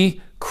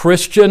be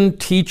Christian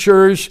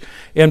teachers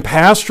in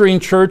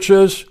pastoring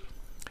churches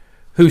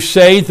who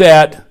say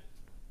that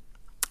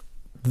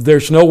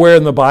there's nowhere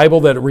in the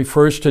Bible that it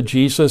refers to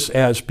Jesus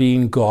as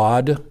being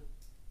God?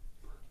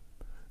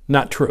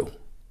 Not true.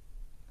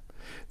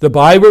 The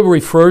Bible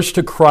refers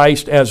to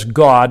Christ as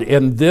God,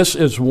 and this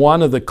is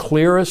one of the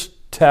clearest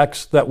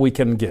texts that we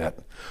can get.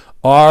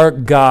 Our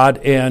God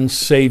and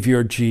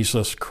Savior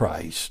Jesus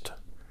Christ.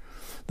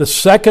 The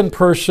second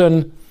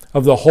person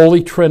of the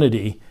Holy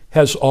Trinity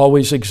has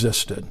always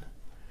existed.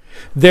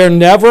 There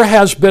never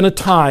has been a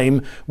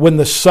time when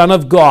the Son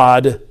of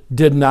God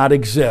did not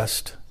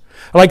exist.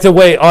 I like the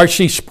way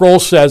R.C. Sproul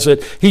says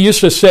it. He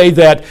used to say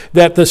that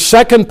the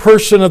second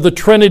person of the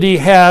Trinity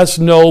has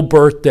no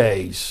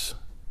birthdays.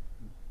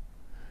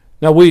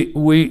 Now,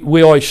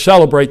 we always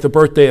celebrate the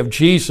birthday of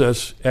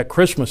Jesus at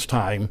Christmas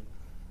time,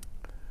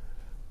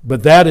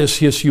 but that is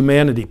His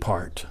humanity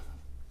part.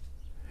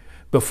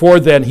 Before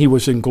then, He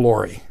was in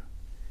glory,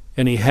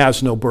 and He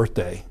has no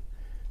birthday.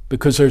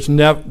 Because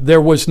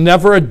there was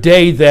never a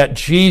day that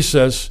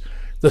Jesus,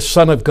 the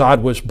Son of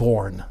God, was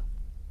born.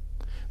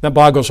 That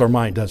boggles our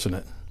mind, doesn't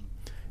it?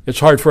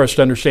 It's hard for us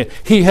to understand.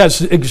 He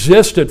has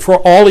existed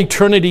for all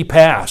eternity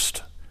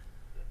past.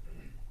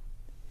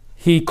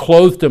 He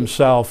clothed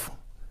Himself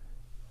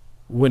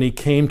when He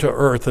came to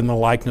earth in the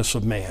likeness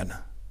of man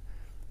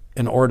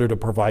in order to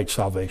provide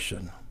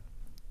salvation.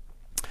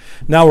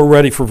 Now we're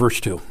ready for verse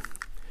 2.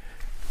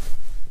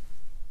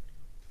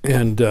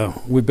 And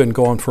we've been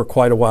going for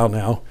quite a while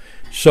now.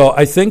 So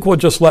I think we'll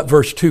just let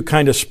verse 2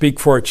 kind of speak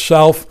for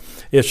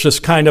itself. It's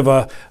just kind of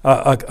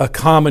a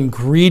common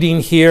greeting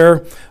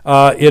here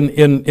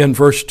in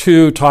verse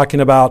 2, talking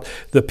about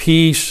the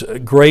peace,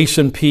 grace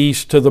and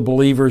peace to the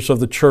believers of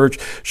the church.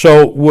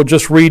 So we'll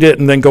just read it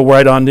and then go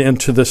right on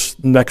into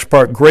this next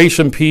part. Grace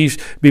and peace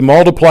be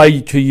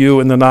multiplied to you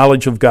in the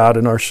knowledge of God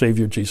and our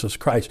Savior Jesus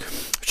Christ.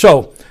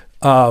 So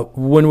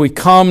when we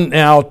come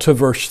now to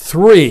verse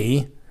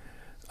 3,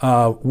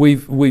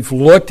 we've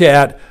looked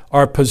at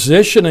our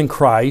position in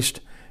Christ,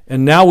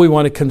 and now we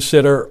want to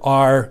consider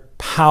our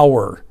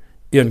power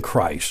in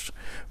Christ.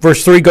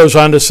 Verse 3 goes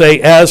on to say,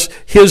 as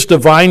his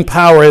divine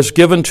power has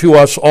given to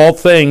us all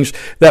things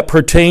that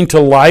pertain to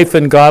life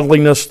and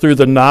godliness through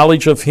the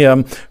knowledge of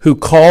him who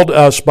called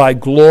us by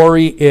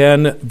glory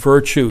and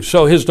virtue.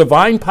 So his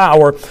divine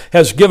power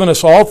has given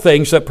us all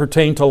things that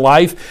pertain to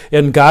life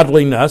and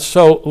godliness.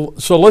 So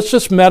let's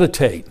just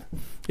meditate,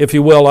 if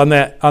you will, on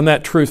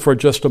that truth for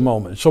just a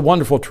moment. It's a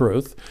wonderful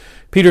truth.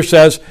 Peter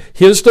says,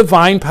 his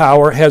divine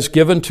power has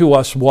given to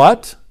us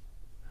what?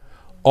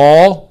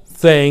 All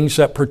things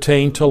that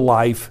pertain to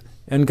life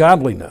and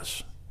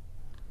godliness.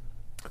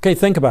 Okay,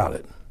 think about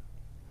it.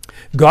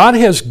 God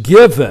has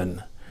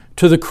given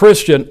to the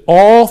Christian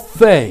all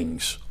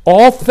things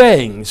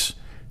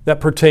that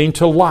pertain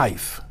to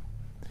life.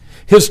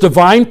 His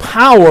divine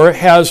power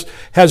has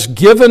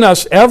given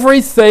us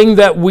everything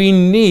that we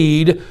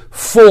need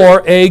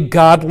for a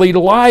godly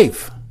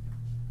life.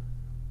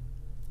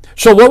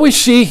 So what we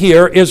see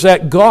here is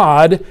that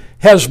God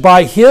has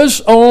by his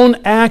own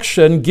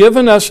action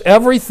given us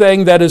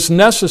everything that is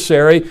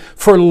necessary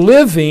for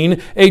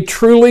living a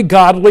truly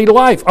godly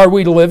life. Are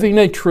we living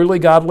a truly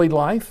godly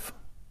life?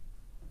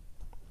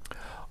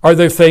 Are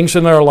there things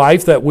in our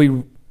life that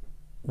we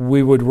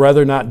would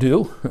rather not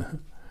do?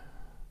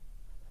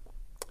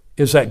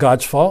 Is that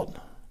God's fault?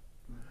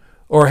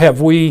 Or have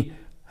we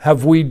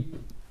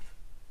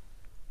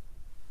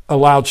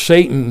allowed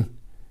Satan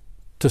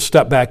to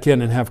step back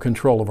in and have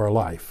control of our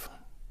life?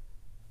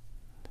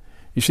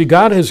 You see,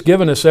 God has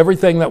given us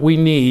everything that we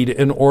need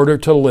in order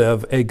to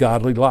live a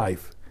godly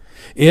life.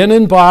 In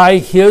and by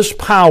his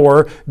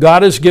power,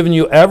 God has given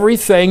you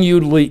everything you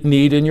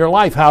need in your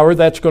life. However,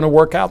 that's going to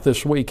work out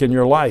this week in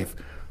your life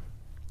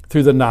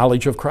through the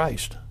knowledge of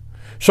Christ.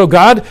 So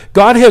God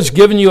has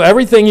given you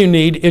everything you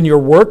need in your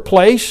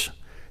workplace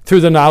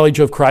through the knowledge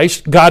of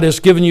Christ. God has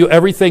given you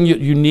everything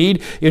you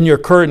need in your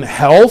current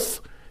health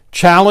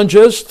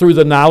challenges through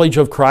the knowledge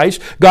of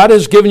Christ. God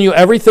has given you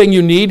everything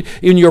you need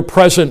in your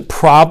present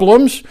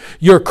problems,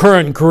 your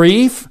current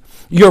grief,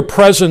 your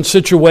present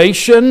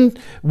situation,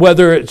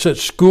 whether it's at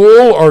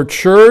school or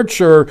church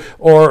or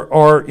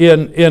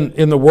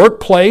in the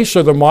workplace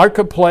or the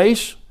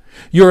marketplace,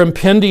 your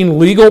impending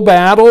legal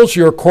battles,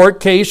 your court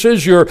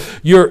cases, your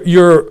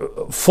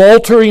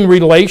faltering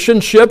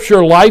relationships,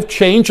 your life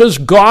changes.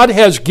 God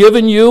has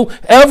given you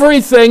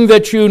everything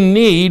that you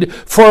need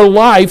for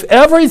life,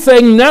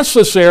 everything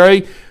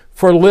necessary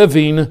for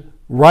living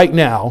right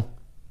now,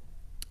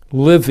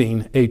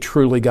 living a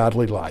truly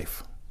godly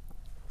life.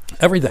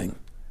 Everything.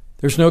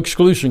 There's no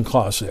exclusion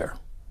clause there.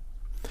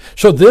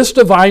 So this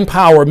divine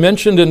power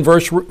mentioned in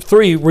verse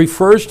 3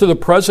 refers to the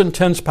present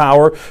tense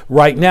power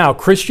right now.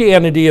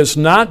 Christianity is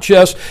not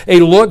just a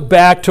look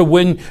back to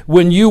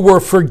when you were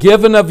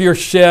forgiven of your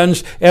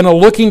sins and a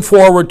looking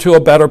forward to a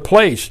better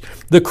place.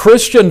 The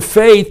Christian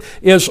faith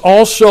is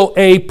also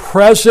a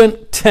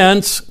present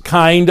tense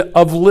kind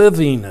of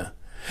living.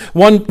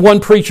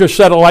 One preacher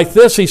said it like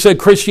this. He said,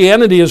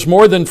 Christianity is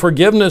more than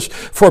forgiveness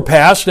for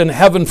past and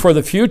heaven for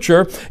the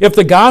future. If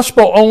the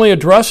gospel only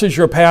addresses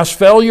your past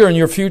failure and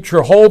your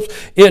future hopes,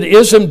 it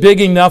isn't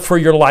big enough for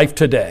your life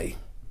today.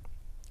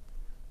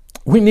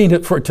 We need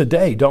it for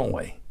today, don't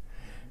we?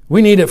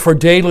 We need it for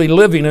daily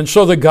living. And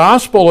so the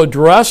gospel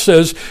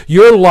addresses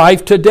your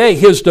life today.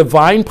 His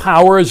divine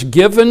power is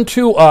given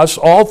to us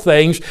all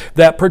things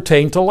that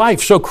pertain to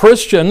life. So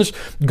Christians,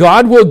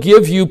 God will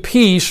give you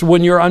peace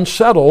when you're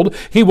unsettled.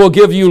 He will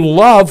give you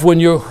love when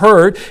you're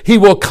hurt. He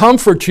will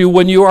comfort you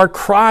when you are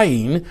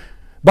crying.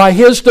 By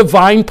his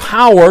divine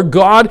power,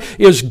 God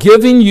is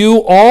giving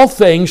you all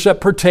things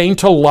that pertain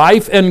to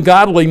life and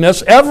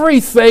godliness.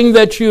 Everything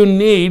that you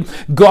need,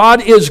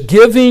 God is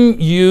giving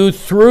you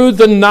through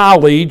the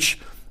knowledge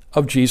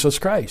of Jesus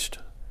Christ.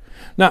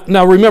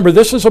 Now remember,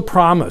 this is a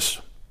promise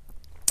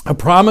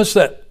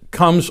that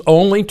comes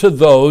only to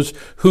those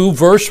who,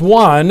 verse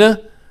 1,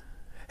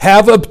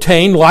 have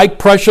obtained like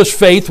precious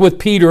faith with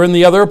Peter and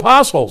the other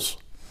apostles.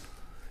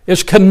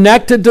 It's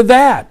connected to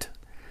that.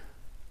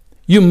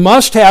 You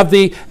must have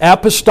the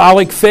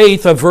apostolic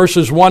faith of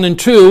verses 1 and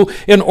 2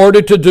 in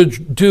order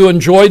to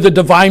enjoy the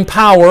divine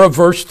power of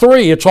verse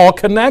 3. It's all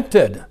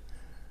connected.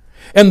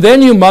 And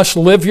then you must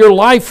live your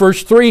life,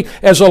 verse 3,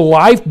 as a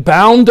life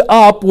bound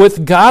up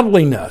with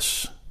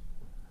godliness.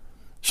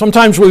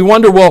 Sometimes we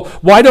wonder, well,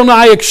 why don't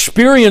I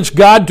experience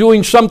God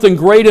doing something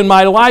great in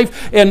my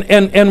life?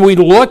 And we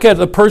look at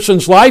the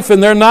person's life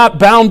and they're not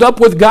bound up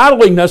with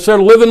godliness. They're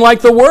living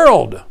like the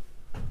world.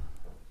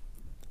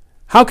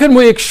 How can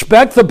we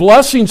expect the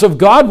blessings of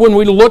God when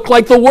we look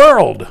like the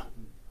world?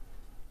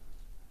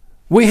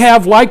 We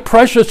have like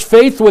precious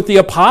faith with the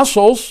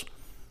apostles,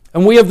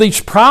 and we have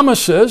these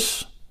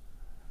promises,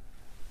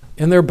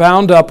 and they're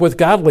bound up with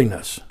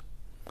godliness.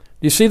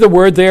 You see the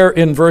word there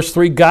in verse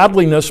 3?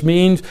 Godliness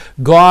means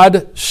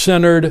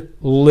God-centered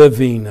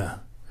living.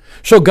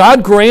 So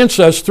God grants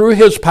us through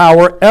his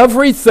power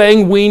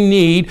everything we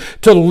need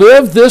to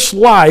live this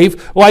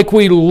life like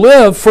we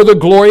live for the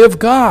glory of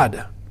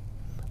God.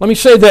 Let me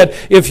say that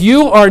if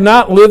you are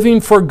not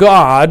living for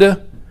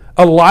God,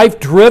 a life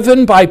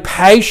driven by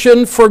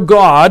passion for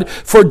God,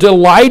 for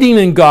delighting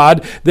in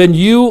God, then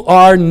you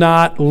are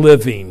not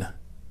living,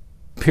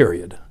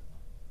 period,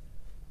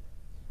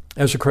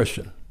 as a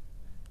Christian.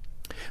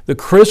 The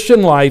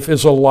Christian life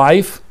is a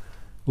life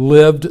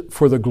lived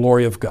for the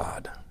glory of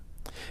God.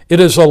 It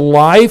is a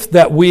life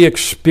that we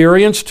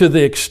experience to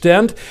the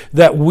extent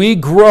that we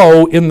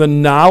grow in the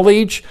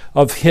knowledge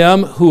of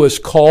Him who has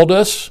called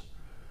us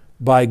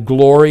by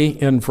glory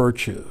and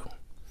virtue.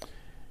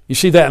 You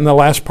see that in the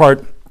last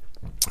part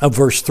of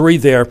verse 3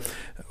 there,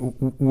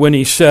 when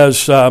he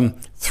says,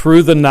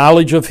 through the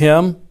knowledge of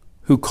Him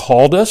who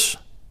called us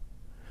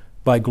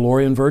by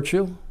glory and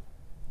virtue.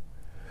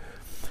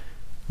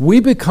 We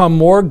become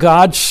more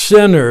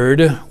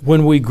God-centered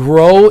when we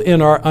grow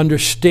in our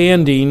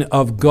understanding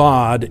of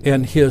God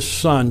and His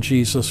Son,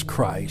 Jesus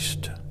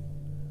Christ.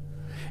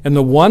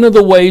 And one of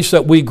the ways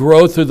that we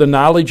grow through the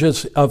knowledge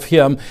of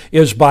Him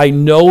is by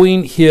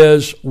knowing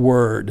His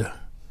Word.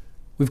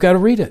 We've got to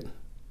read it.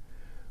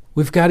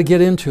 We've got to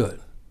get into it.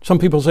 Some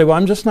people say, well,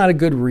 I'm just not a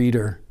good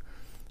reader.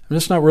 I'm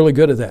just not really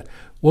good at that.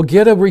 Well,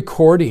 get a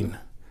recording.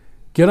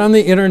 Get on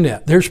the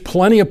internet. There's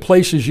plenty of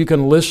places you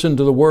can listen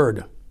to the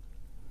Word.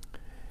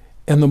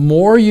 And the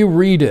more you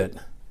read it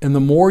and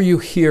the more you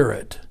hear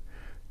it,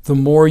 the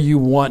more you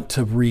want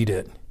to read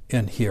it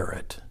and hear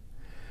it.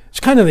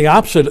 It's kind of the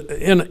opposite.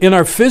 In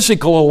our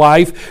physical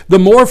life, the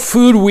more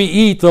food we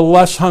eat, the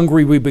less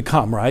hungry we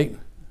become, right?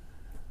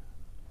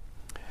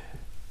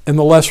 And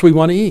the less we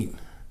want to eat.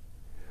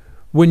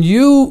 When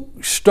you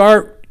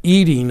start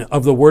eating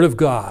of the Word of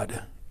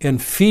God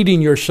and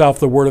feeding yourself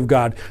the Word of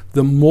God,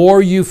 the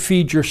more you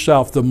feed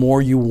yourself, the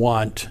more you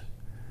want.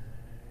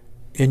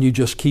 And you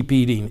just keep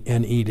eating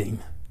and eating.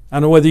 I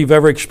don't know whether you've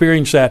ever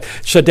experienced that.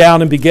 Sit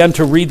down and begin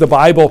to read the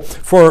Bible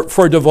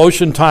for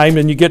devotion time,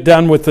 and you get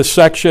done with the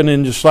section,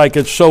 and just like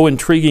it's so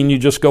intriguing, you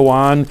just go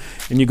on,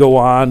 and you go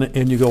on,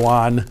 and you go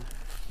on.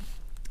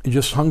 You're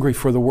just hungry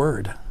for the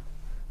Word.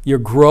 You're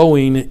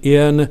growing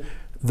in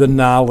the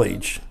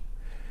knowledge.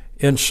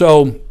 And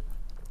so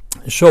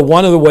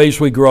one of the ways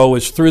we grow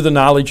is through the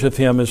knowledge of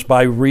Him, is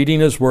by reading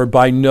His Word,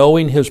 by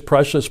knowing His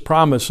precious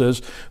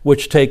promises,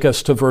 which take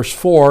us to verse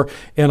 4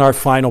 and our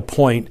final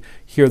point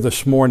here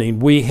this morning.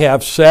 We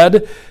have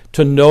said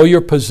to know your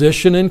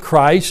position in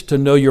Christ, to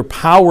know your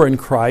power in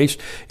Christ,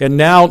 and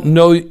now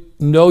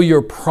know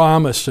your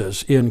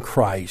promises in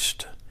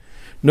Christ.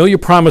 Know your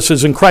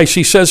promises in Christ.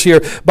 He says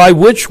here, by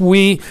which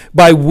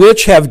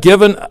have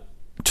given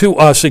to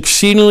us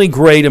exceedingly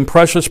great and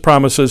precious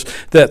promises,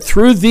 that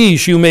through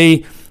these you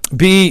may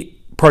be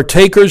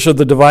partakers of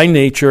the divine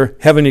nature,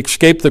 having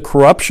escaped the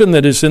corruption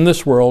that is in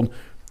this world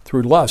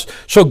through lust.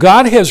 So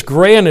God has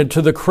granted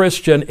to the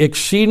Christian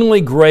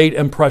exceedingly great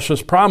and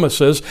precious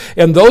promises,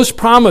 and those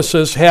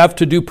promises have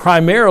to do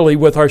primarily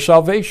with our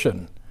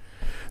salvation.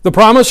 The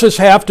promises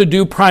have to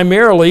do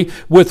primarily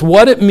with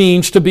what it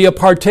means to be a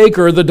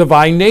partaker of the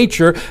divine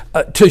nature,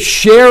 to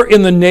share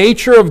in the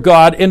nature of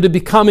God, and to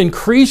become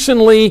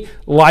increasingly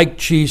like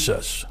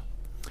Jesus.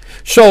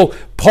 So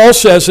Paul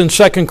says in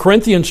 2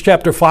 Corinthians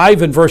chapter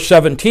 5 and verse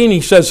 17,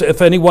 he says,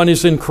 if anyone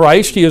is in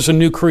Christ, he is a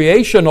new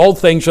creation. Old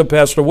things have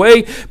passed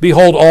away.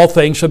 Behold, all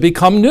things have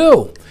become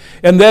new.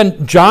 And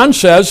then John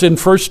says in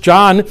 1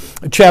 John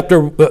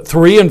chapter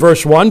 3 and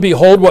verse 1,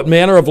 behold, what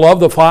manner of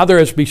love the Father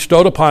has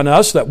bestowed upon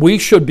us, that we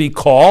should be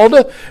called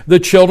the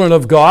children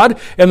of God.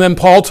 And then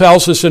Paul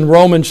tells us in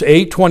Romans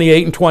 8,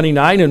 28 and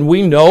 29, and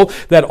we know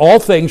that all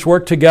things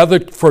work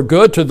together for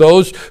good to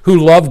those who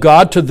love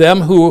God, to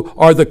them who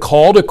are the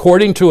called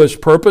according to His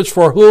purpose,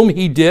 for whom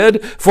He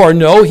did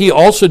foreknow, He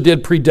also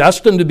did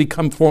predestine to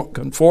become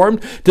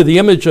conformed to the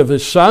image of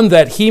His Son,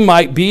 that He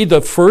might be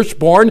the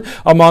firstborn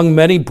among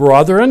many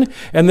brethren.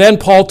 And then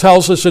Paul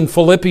tells us in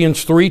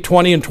Philippians 3,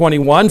 20 and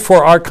 21,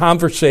 for our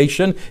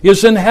conversation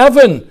is in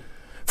heaven,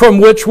 from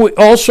which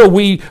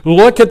we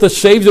look at the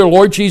Savior,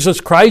 Lord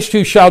Jesus Christ,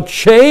 who shall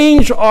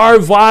change our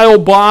vile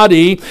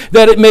body,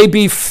 that it may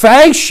be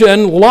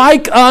fashioned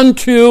like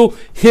unto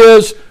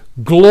His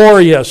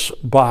glorious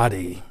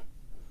body.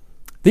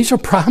 These are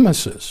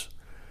promises.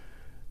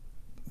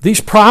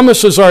 These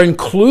promises are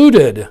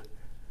included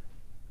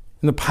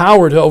in the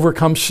power to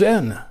overcome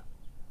sin.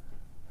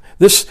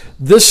 This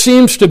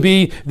seems to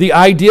be the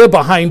idea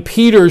behind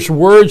Peter's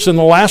words in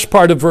the last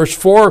part of verse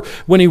 4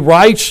 when he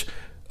writes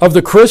of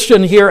the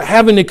Christian here,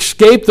 having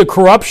escaped the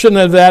corruption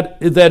that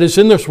is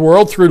in this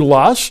world through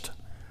lust.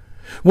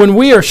 When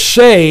we are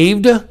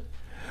saved,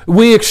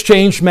 we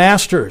exchange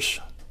masters.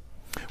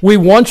 We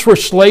once were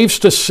slaves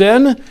to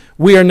sin.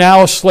 We are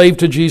now a slave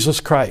to Jesus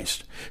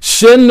Christ.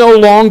 Sin no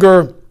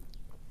longer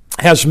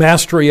has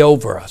mastery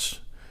over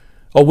us.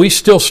 Oh, we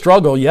still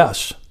struggle,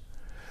 yes.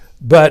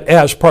 But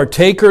as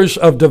partakers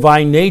of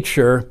divine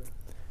nature,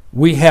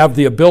 we have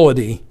the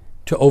ability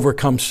to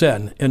overcome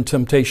sin and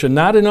temptation,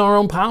 not in our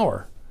own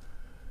power,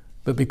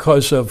 but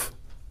because of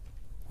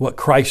what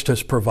Christ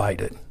has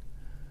provided.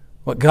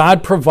 What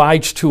God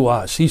provides to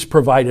us, He's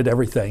provided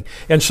everything.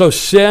 And so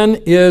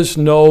sin is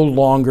no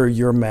longer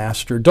your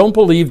master. Don't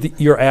believe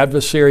your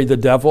adversary, the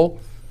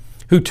devil,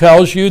 who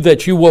tells you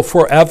that you will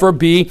forever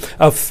be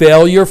a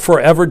failure,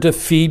 forever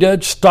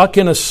defeated, stuck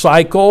in a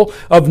cycle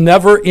of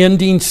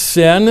never-ending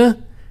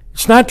sin.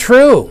 It's not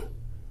true.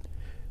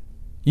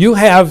 You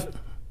have,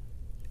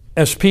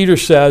 as Peter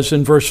says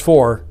in verse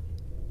 4,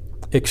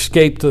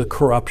 escaped the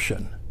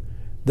corruption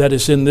that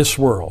is in this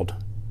world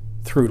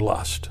through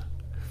lust.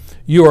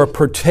 You are a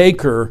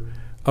partaker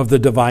of the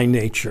divine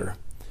nature.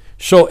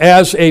 So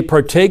as a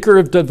partaker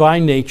of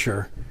divine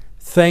nature,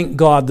 thank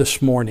God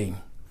this morning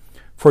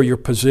for your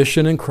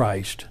position in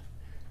Christ,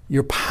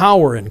 your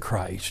power in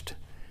Christ,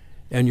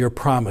 and your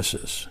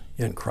promises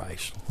in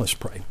Christ. Let's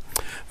pray.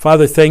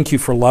 Father, thank you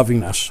for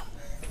loving us.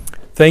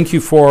 Thank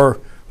you for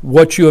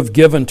what you have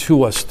given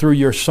to us through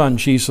your Son,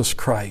 Jesus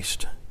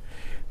Christ.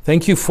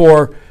 Thank you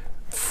for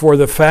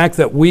the fact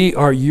that we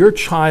are your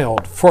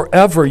child,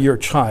 forever your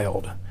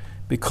child,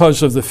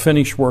 because of the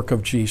finished work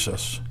of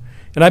Jesus.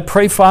 And I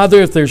pray,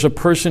 Father, if there's a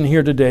person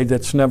here today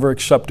that's never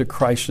accepted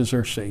Christ as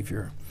their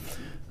Savior,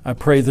 I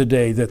pray the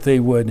day that they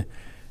would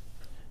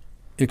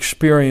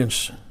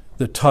experience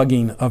the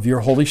tugging of your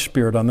Holy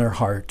Spirit on their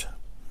heart,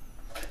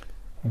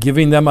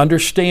 giving them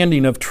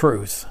understanding of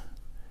truth,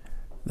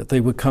 that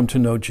they would come to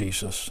know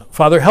Jesus.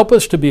 Father, help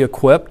us to be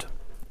equipped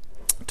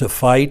to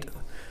fight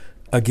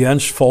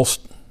against false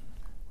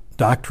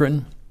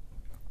doctrine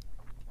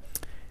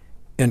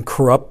and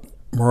corrupt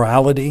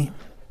morality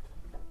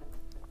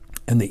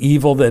and the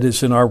evil that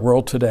is in our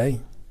world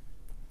today.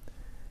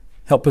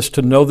 Help us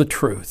to know the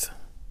truth.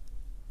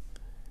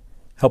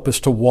 Help us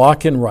to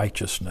walk in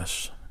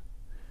righteousness,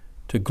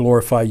 to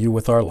glorify you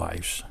with our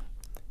lives.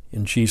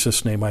 In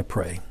Jesus' name I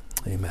pray.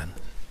 Amen.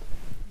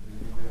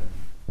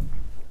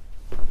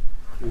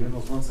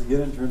 Hymnals once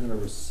again, turn to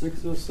number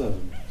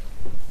 607.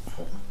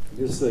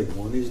 Just think,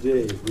 one of these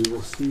days we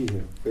will see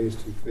him face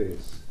to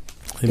face.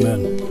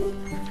 Amen.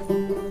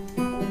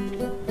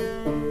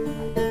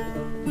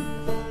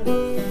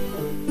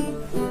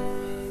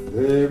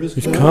 There is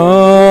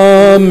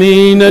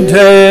coming a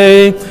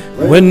day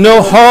when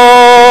no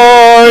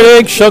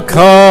heartache shall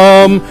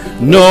come,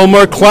 no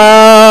more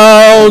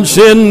clouds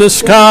in the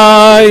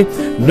sky,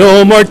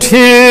 no more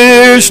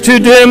tears to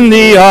dim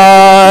the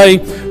eye.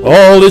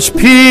 All is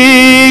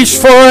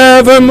peace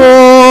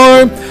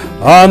forevermore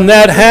on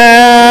that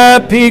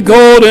happy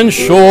golden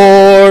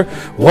shore.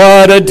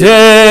 What a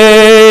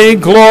day,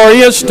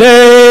 glorious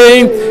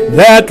day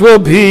that will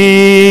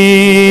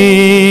be.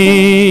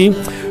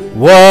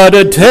 What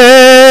a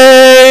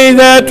day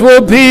that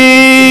will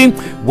be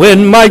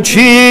when my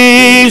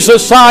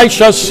Jesus I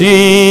shall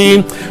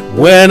see.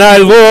 When I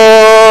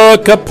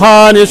look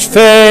upon his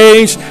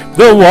face,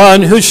 the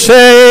one who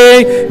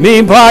saved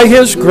me by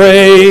his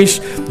grace.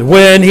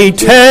 When he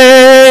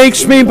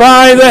takes me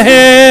by the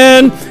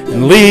hand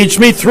and leads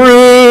me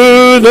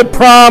through the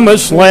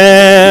promised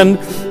land.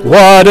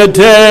 What a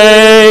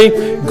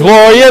day,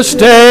 glorious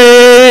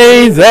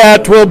day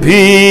that will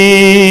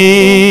be.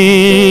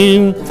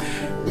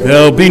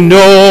 There'll be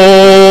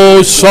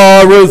no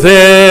sorrow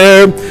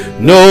there,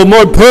 no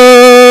more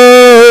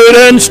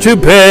burdens to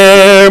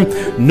bear,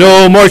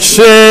 no more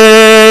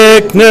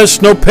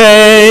sickness, no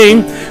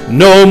pain,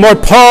 no more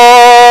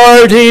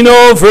parting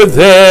over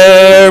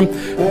there.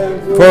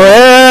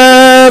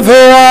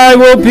 Forever I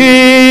will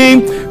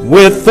be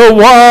with the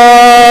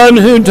one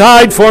who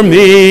died for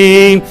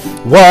me.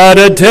 What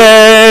a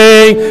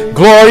day,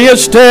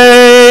 glorious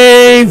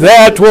day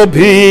that will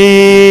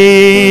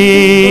be.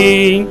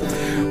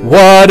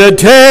 What a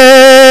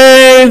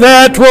day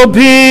that will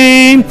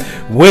be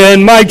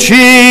when my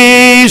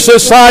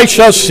Jesus I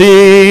shall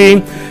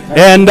see,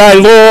 and I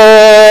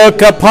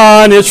look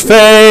upon his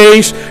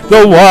face,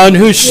 the one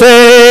who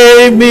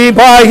saved me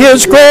by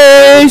his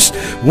grace.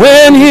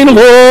 When he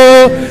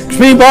looks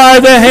me by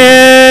the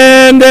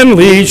hand and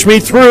leads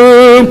me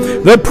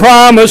through the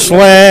promised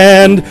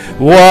land.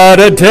 What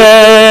a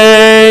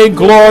day,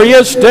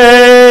 glorious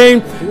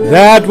day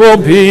that will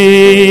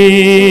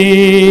be.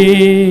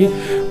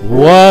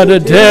 What a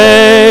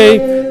day,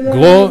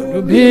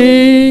 glory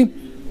be.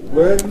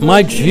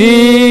 My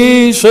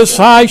Jesus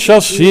I shall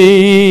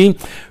see.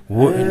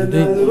 When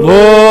I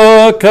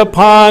look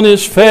upon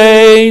his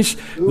face,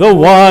 the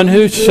one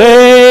who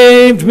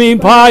saved me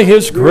by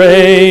his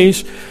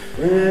grace.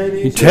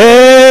 He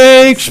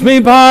takes me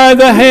by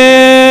the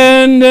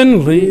hand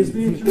and leads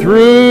me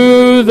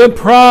through the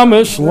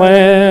promised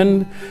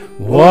land.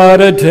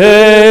 What a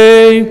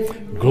day,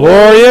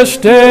 glorious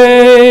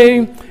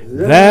day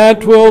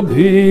that will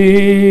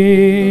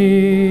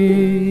be.